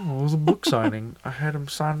 Oh, it was a book signing. I had him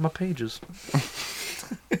sign my pages.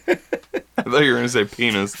 I thought you were going to say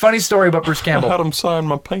penis. Funny story about Bruce Campbell. I had him sign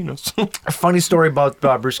my penis. A funny story about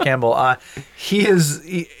Bruce Campbell. He's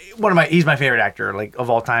my favorite actor, like, of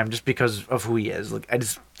all time, just because of who he is. Like,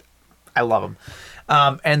 I love him.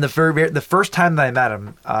 And the first time that I met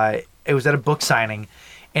him, it was at a book signing,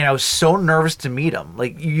 and I was so nervous to meet him.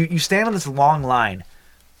 Like you stand on this long line,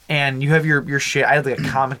 and you have your shit. I had like a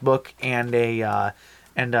comic book and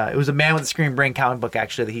it was a Man with a Screaming Brain comic book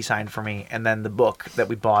actually that he signed for me, and then the book that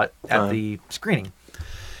we bought at the screening.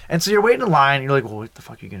 And so you're waiting in line, and you're like, well, what the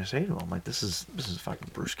fuck are you gonna say to him? Like, this is fucking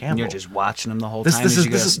Bruce Campbell. And you're just watching him the whole time. This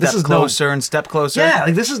is closer and step closer. Yeah,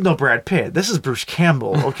 like this is no Brad Pitt. This is Bruce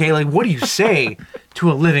Campbell. Okay, like what do you say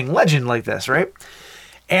to a living legend like this, right?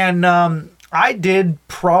 And I did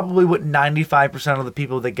probably what 95% of the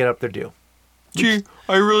people that get up there do. Gee,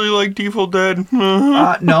 I really like Evil Dead.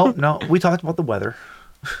 No, we talked about the weather.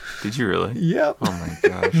 Did you really? Yep. Oh my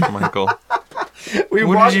gosh, Michael.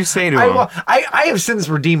 What did you say to him? I have since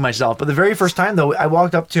redeemed myself, but the very first time though, I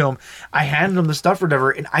walked up to him, I handed him the stuff or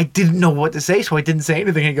whatever, and I didn't know what to say, so I didn't say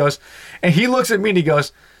anything. And he looks at me and he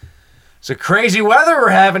goes, "It's a crazy weather we're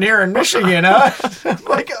having here in Michigan, huh?" I'm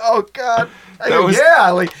like, oh God.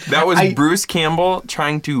 That was Bruce Campbell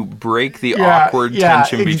trying to break the awkward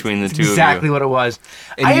tension between the two of you. Exactly what it was.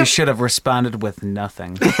 And you should have responded with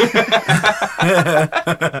nothing.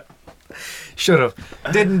 Should have.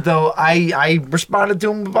 Didn't though. I responded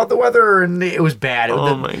to him about the weather, and it was bad.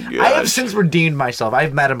 Oh my God. I have since redeemed myself.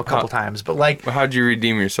 I've met him a couple times, but like. How'd you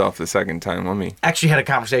redeem yourself the second time? Let me. Actually had a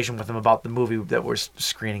conversation with him about the movie that we're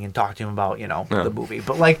screening and talked to him about, the movie.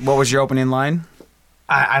 But like. What was your opening line?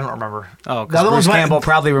 I don't remember. Oh, because Bruce Campbell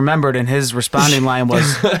probably remembered, and his responding line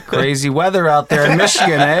was, "Crazy weather out there in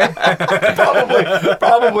Michigan, eh?"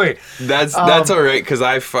 Probably. That's all right, because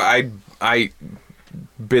I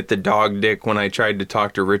bit the dog dick when I tried to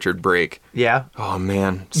talk to Richard Brake. Yeah. Oh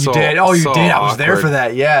man, you did. Oh, you did. I was there for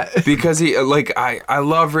that. Yeah. Because he I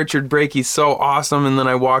love Richard Brake. He's so awesome. And then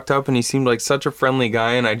I walked up, and he seemed like such a friendly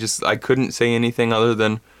guy, and I couldn't say anything other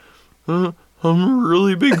than. I'm a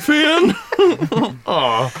really big fan.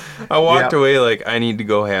 I walked away like I need to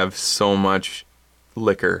go have so much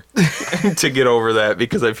liquor to get over that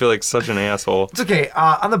because I feel like such an asshole. It's okay.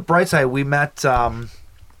 On the bright side, we met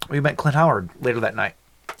Clint Howard later that night.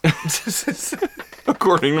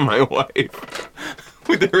 According to my wife,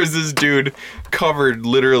 there was this dude covered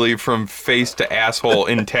literally from face to asshole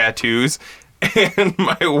in tattoos, and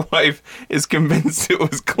my wife is convinced it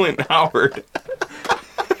was Clint Howard.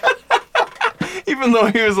 Even though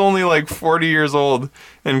he was only like 40 years old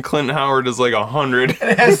and Clint Howard is like 100.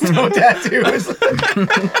 And has no tattoos.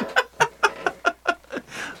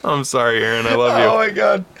 I'm sorry, Aaron. I love you. Oh, my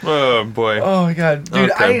God. Oh, boy. Oh, my God. Dude,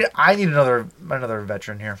 okay. I need another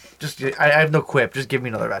veteran here. I have no quip. Just give me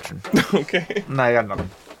another veteran. Okay. No, I got nothing.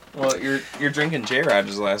 Well, you're drinking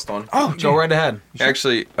J-Rod's last one. Oh, go right ahead.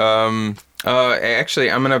 Actually, I'm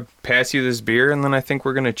gonna pass you this beer, and then I think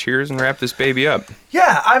we're gonna cheers and wrap this baby up.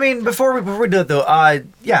 Yeah, I mean, before we do it though,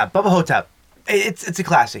 Bubba Hotep, it's a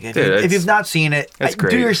classic. If you've not seen it,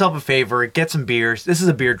 do yourself a favor, get some beers. This is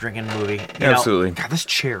a beer drinking movie. Absolutely. God, this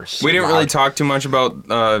chair is so We didn't loud. really talk too much about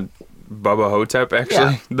Bubba Hotep,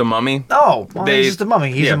 actually. Yeah. The mummy. Oh, well, he's just a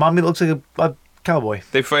mummy. He's a mummy that looks like a cowboy.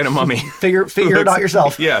 They fight a mummy. Figure it out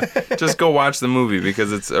yourself. Yeah, just go watch the movie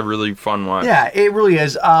because it's a really fun watch. Yeah, it really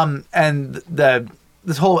is. And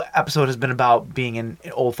this whole episode has been about being in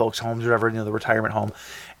old folks' homes or whatever, the retirement home,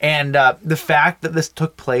 and the fact that this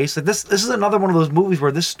took place. Like this is another one of those movies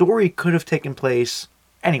where this story could have taken place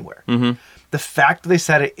anywhere. Mm-hmm. The fact that they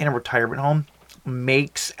set it in a retirement home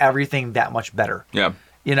makes everything that much better. Yeah,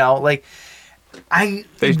 there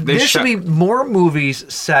should be more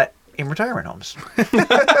movies set in retirement homes. is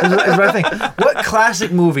what I think. What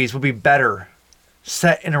classic movies would be better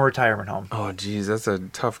set in a retirement home? Oh, geez, that's a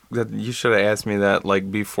tough. You should have asked me that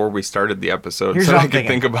before we started the episode, Here's so what I I'm could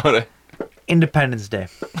think about it. Independence Day.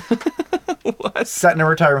 What? Set in a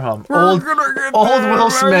retirement home. Old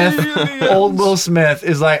Will Smith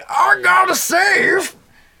is like, I gotta save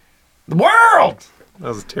the world. That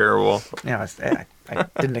was terrible. Yeah, I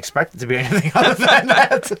didn't expect it to be anything other than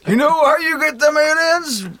that. You know how you get them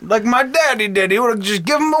aliens? Like my daddy did. He would have just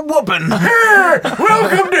given them a whooping.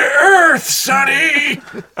 Welcome to Earth, Sonny.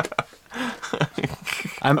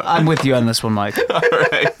 I'm with you on this one, Mike. All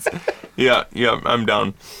right. Yeah, I'm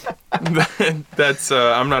down. That's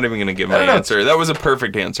I'm not even gonna give my answer. That was a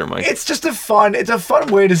perfect answer, Mike. It's just a fun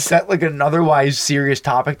way to set like an otherwise serious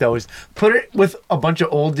topic though, is put it with a bunch of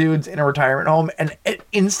old dudes in a retirement home, and it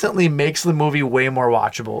instantly makes the movie way more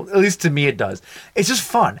watchable. At least to me it does. It's just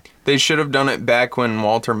fun. They should have done it back when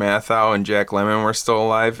Walter Matthau and Jack Lemmon were still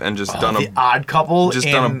alive, and just done The Odd Couple. Just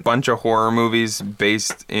done a bunch of horror movies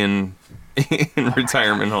based in in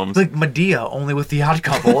retirement homes. It's like Medea, only with the Odd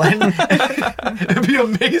Couple, and it'd be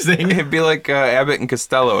amazing. It'd be like Abbott and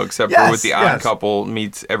Costello, except for with the Odd Couple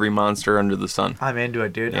meets every monster under the sun. I'm into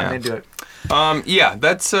it, dude. Yeah. I'm into it. Yeah,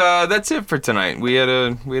 that's it for tonight. We had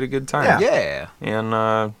a good time. Yeah.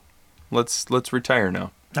 And let's retire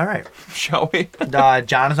now. All right. Shall we?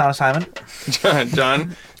 John is on assignment.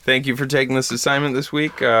 John, thank you for taking this assignment this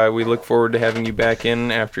week. We look forward to having you back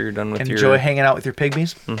in after you're done with Enjoy hanging out with your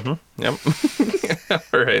pygmies. Yep.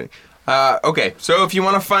 All right. Okay, so if you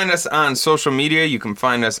want to find us on social media, you can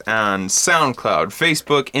find us on SoundCloud,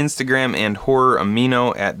 Facebook, Instagram, and Horror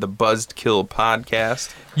Amino at The Buzzkill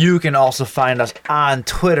Podcast. You can also find us on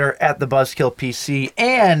Twitter at The Buzzkill PC.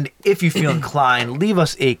 And if you feel inclined, leave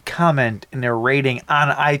us a comment and a rating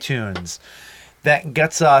on iTunes. That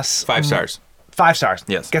gets us 5 stars. 5 stars.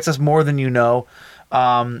 Yes. Gets us more than you know.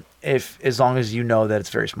 As long as you know that it's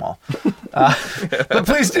very small. But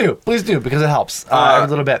please do, because it helps every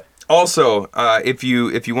little bit. Also, if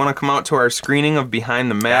you want to come out to our screening of Behind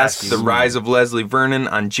the Mask, The Rise of Leslie Vernon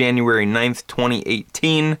on January 9th,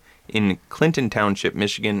 2018 in Clinton Township,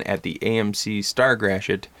 Michigan at the AMC Star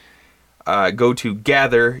Gratiot, go to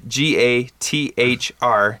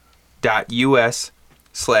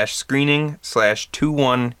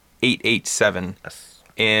gather.us/screening/21887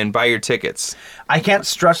 and buy your tickets. I can't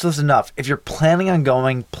stress this enough. If you're planning on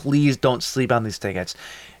going, please don't sleep on these tickets.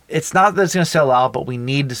 It's not that it's going to sell out, but we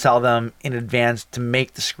need to sell them in advance to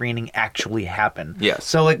make the screening actually happen. Yes.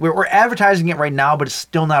 So we're advertising it right now, but it's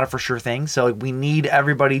still not a for sure thing. So we need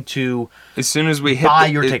everybody to as soon as we hit buy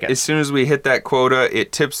your tickets. As soon as we hit that quota,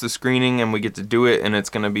 it tips the screening and we get to do it, and it's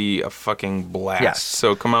going to be a fucking blast. Yes.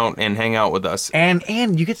 So come out and hang out with us. And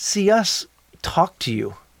you get to see us talk to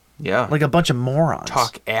you. Yeah. Like a bunch of morons.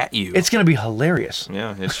 Talk at you. It's going to be hilarious.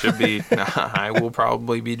 Yeah, it should be. I will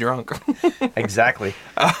probably be drunk. Exactly.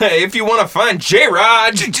 If you want to find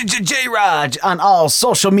J-Raj. J-Raj on all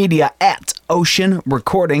social media at Ocean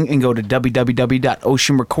Recording and go to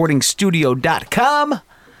www.oceanrecordingstudio.com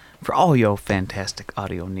for all your fantastic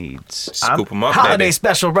audio needs. Scoop them up, Holiday baby.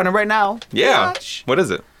 special running right now. Yeah. Watch. What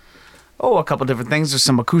is it? Oh, a couple different things. There's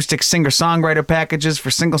some acoustic singer-songwriter packages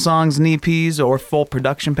for single songs and EPs, or full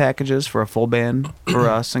production packages for a full band for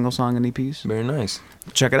a single song and EPs. Very nice.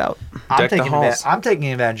 Check it out. I'm taking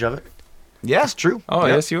advantage of it. Yeah, it's true. Oh,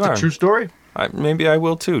 Yep. yes, you It's are. a true story. Maybe I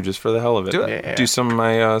will too, just for the hell of it. Do it. Yeah. Do some of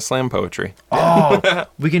my slam poetry. Oh,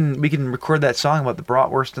 we can record that song about the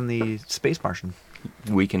bratwurst and the space Martian.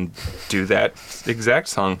 We can do that exact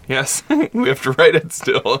song. Yes, we have to write it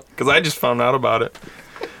still because I just found out about it.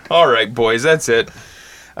 All right, boys, that's it.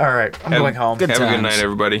 All right, I'm going home. Have a good night,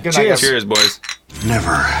 everybody. Good night, guys. Cheers, boys.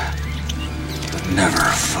 Never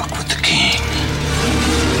fuck with the king.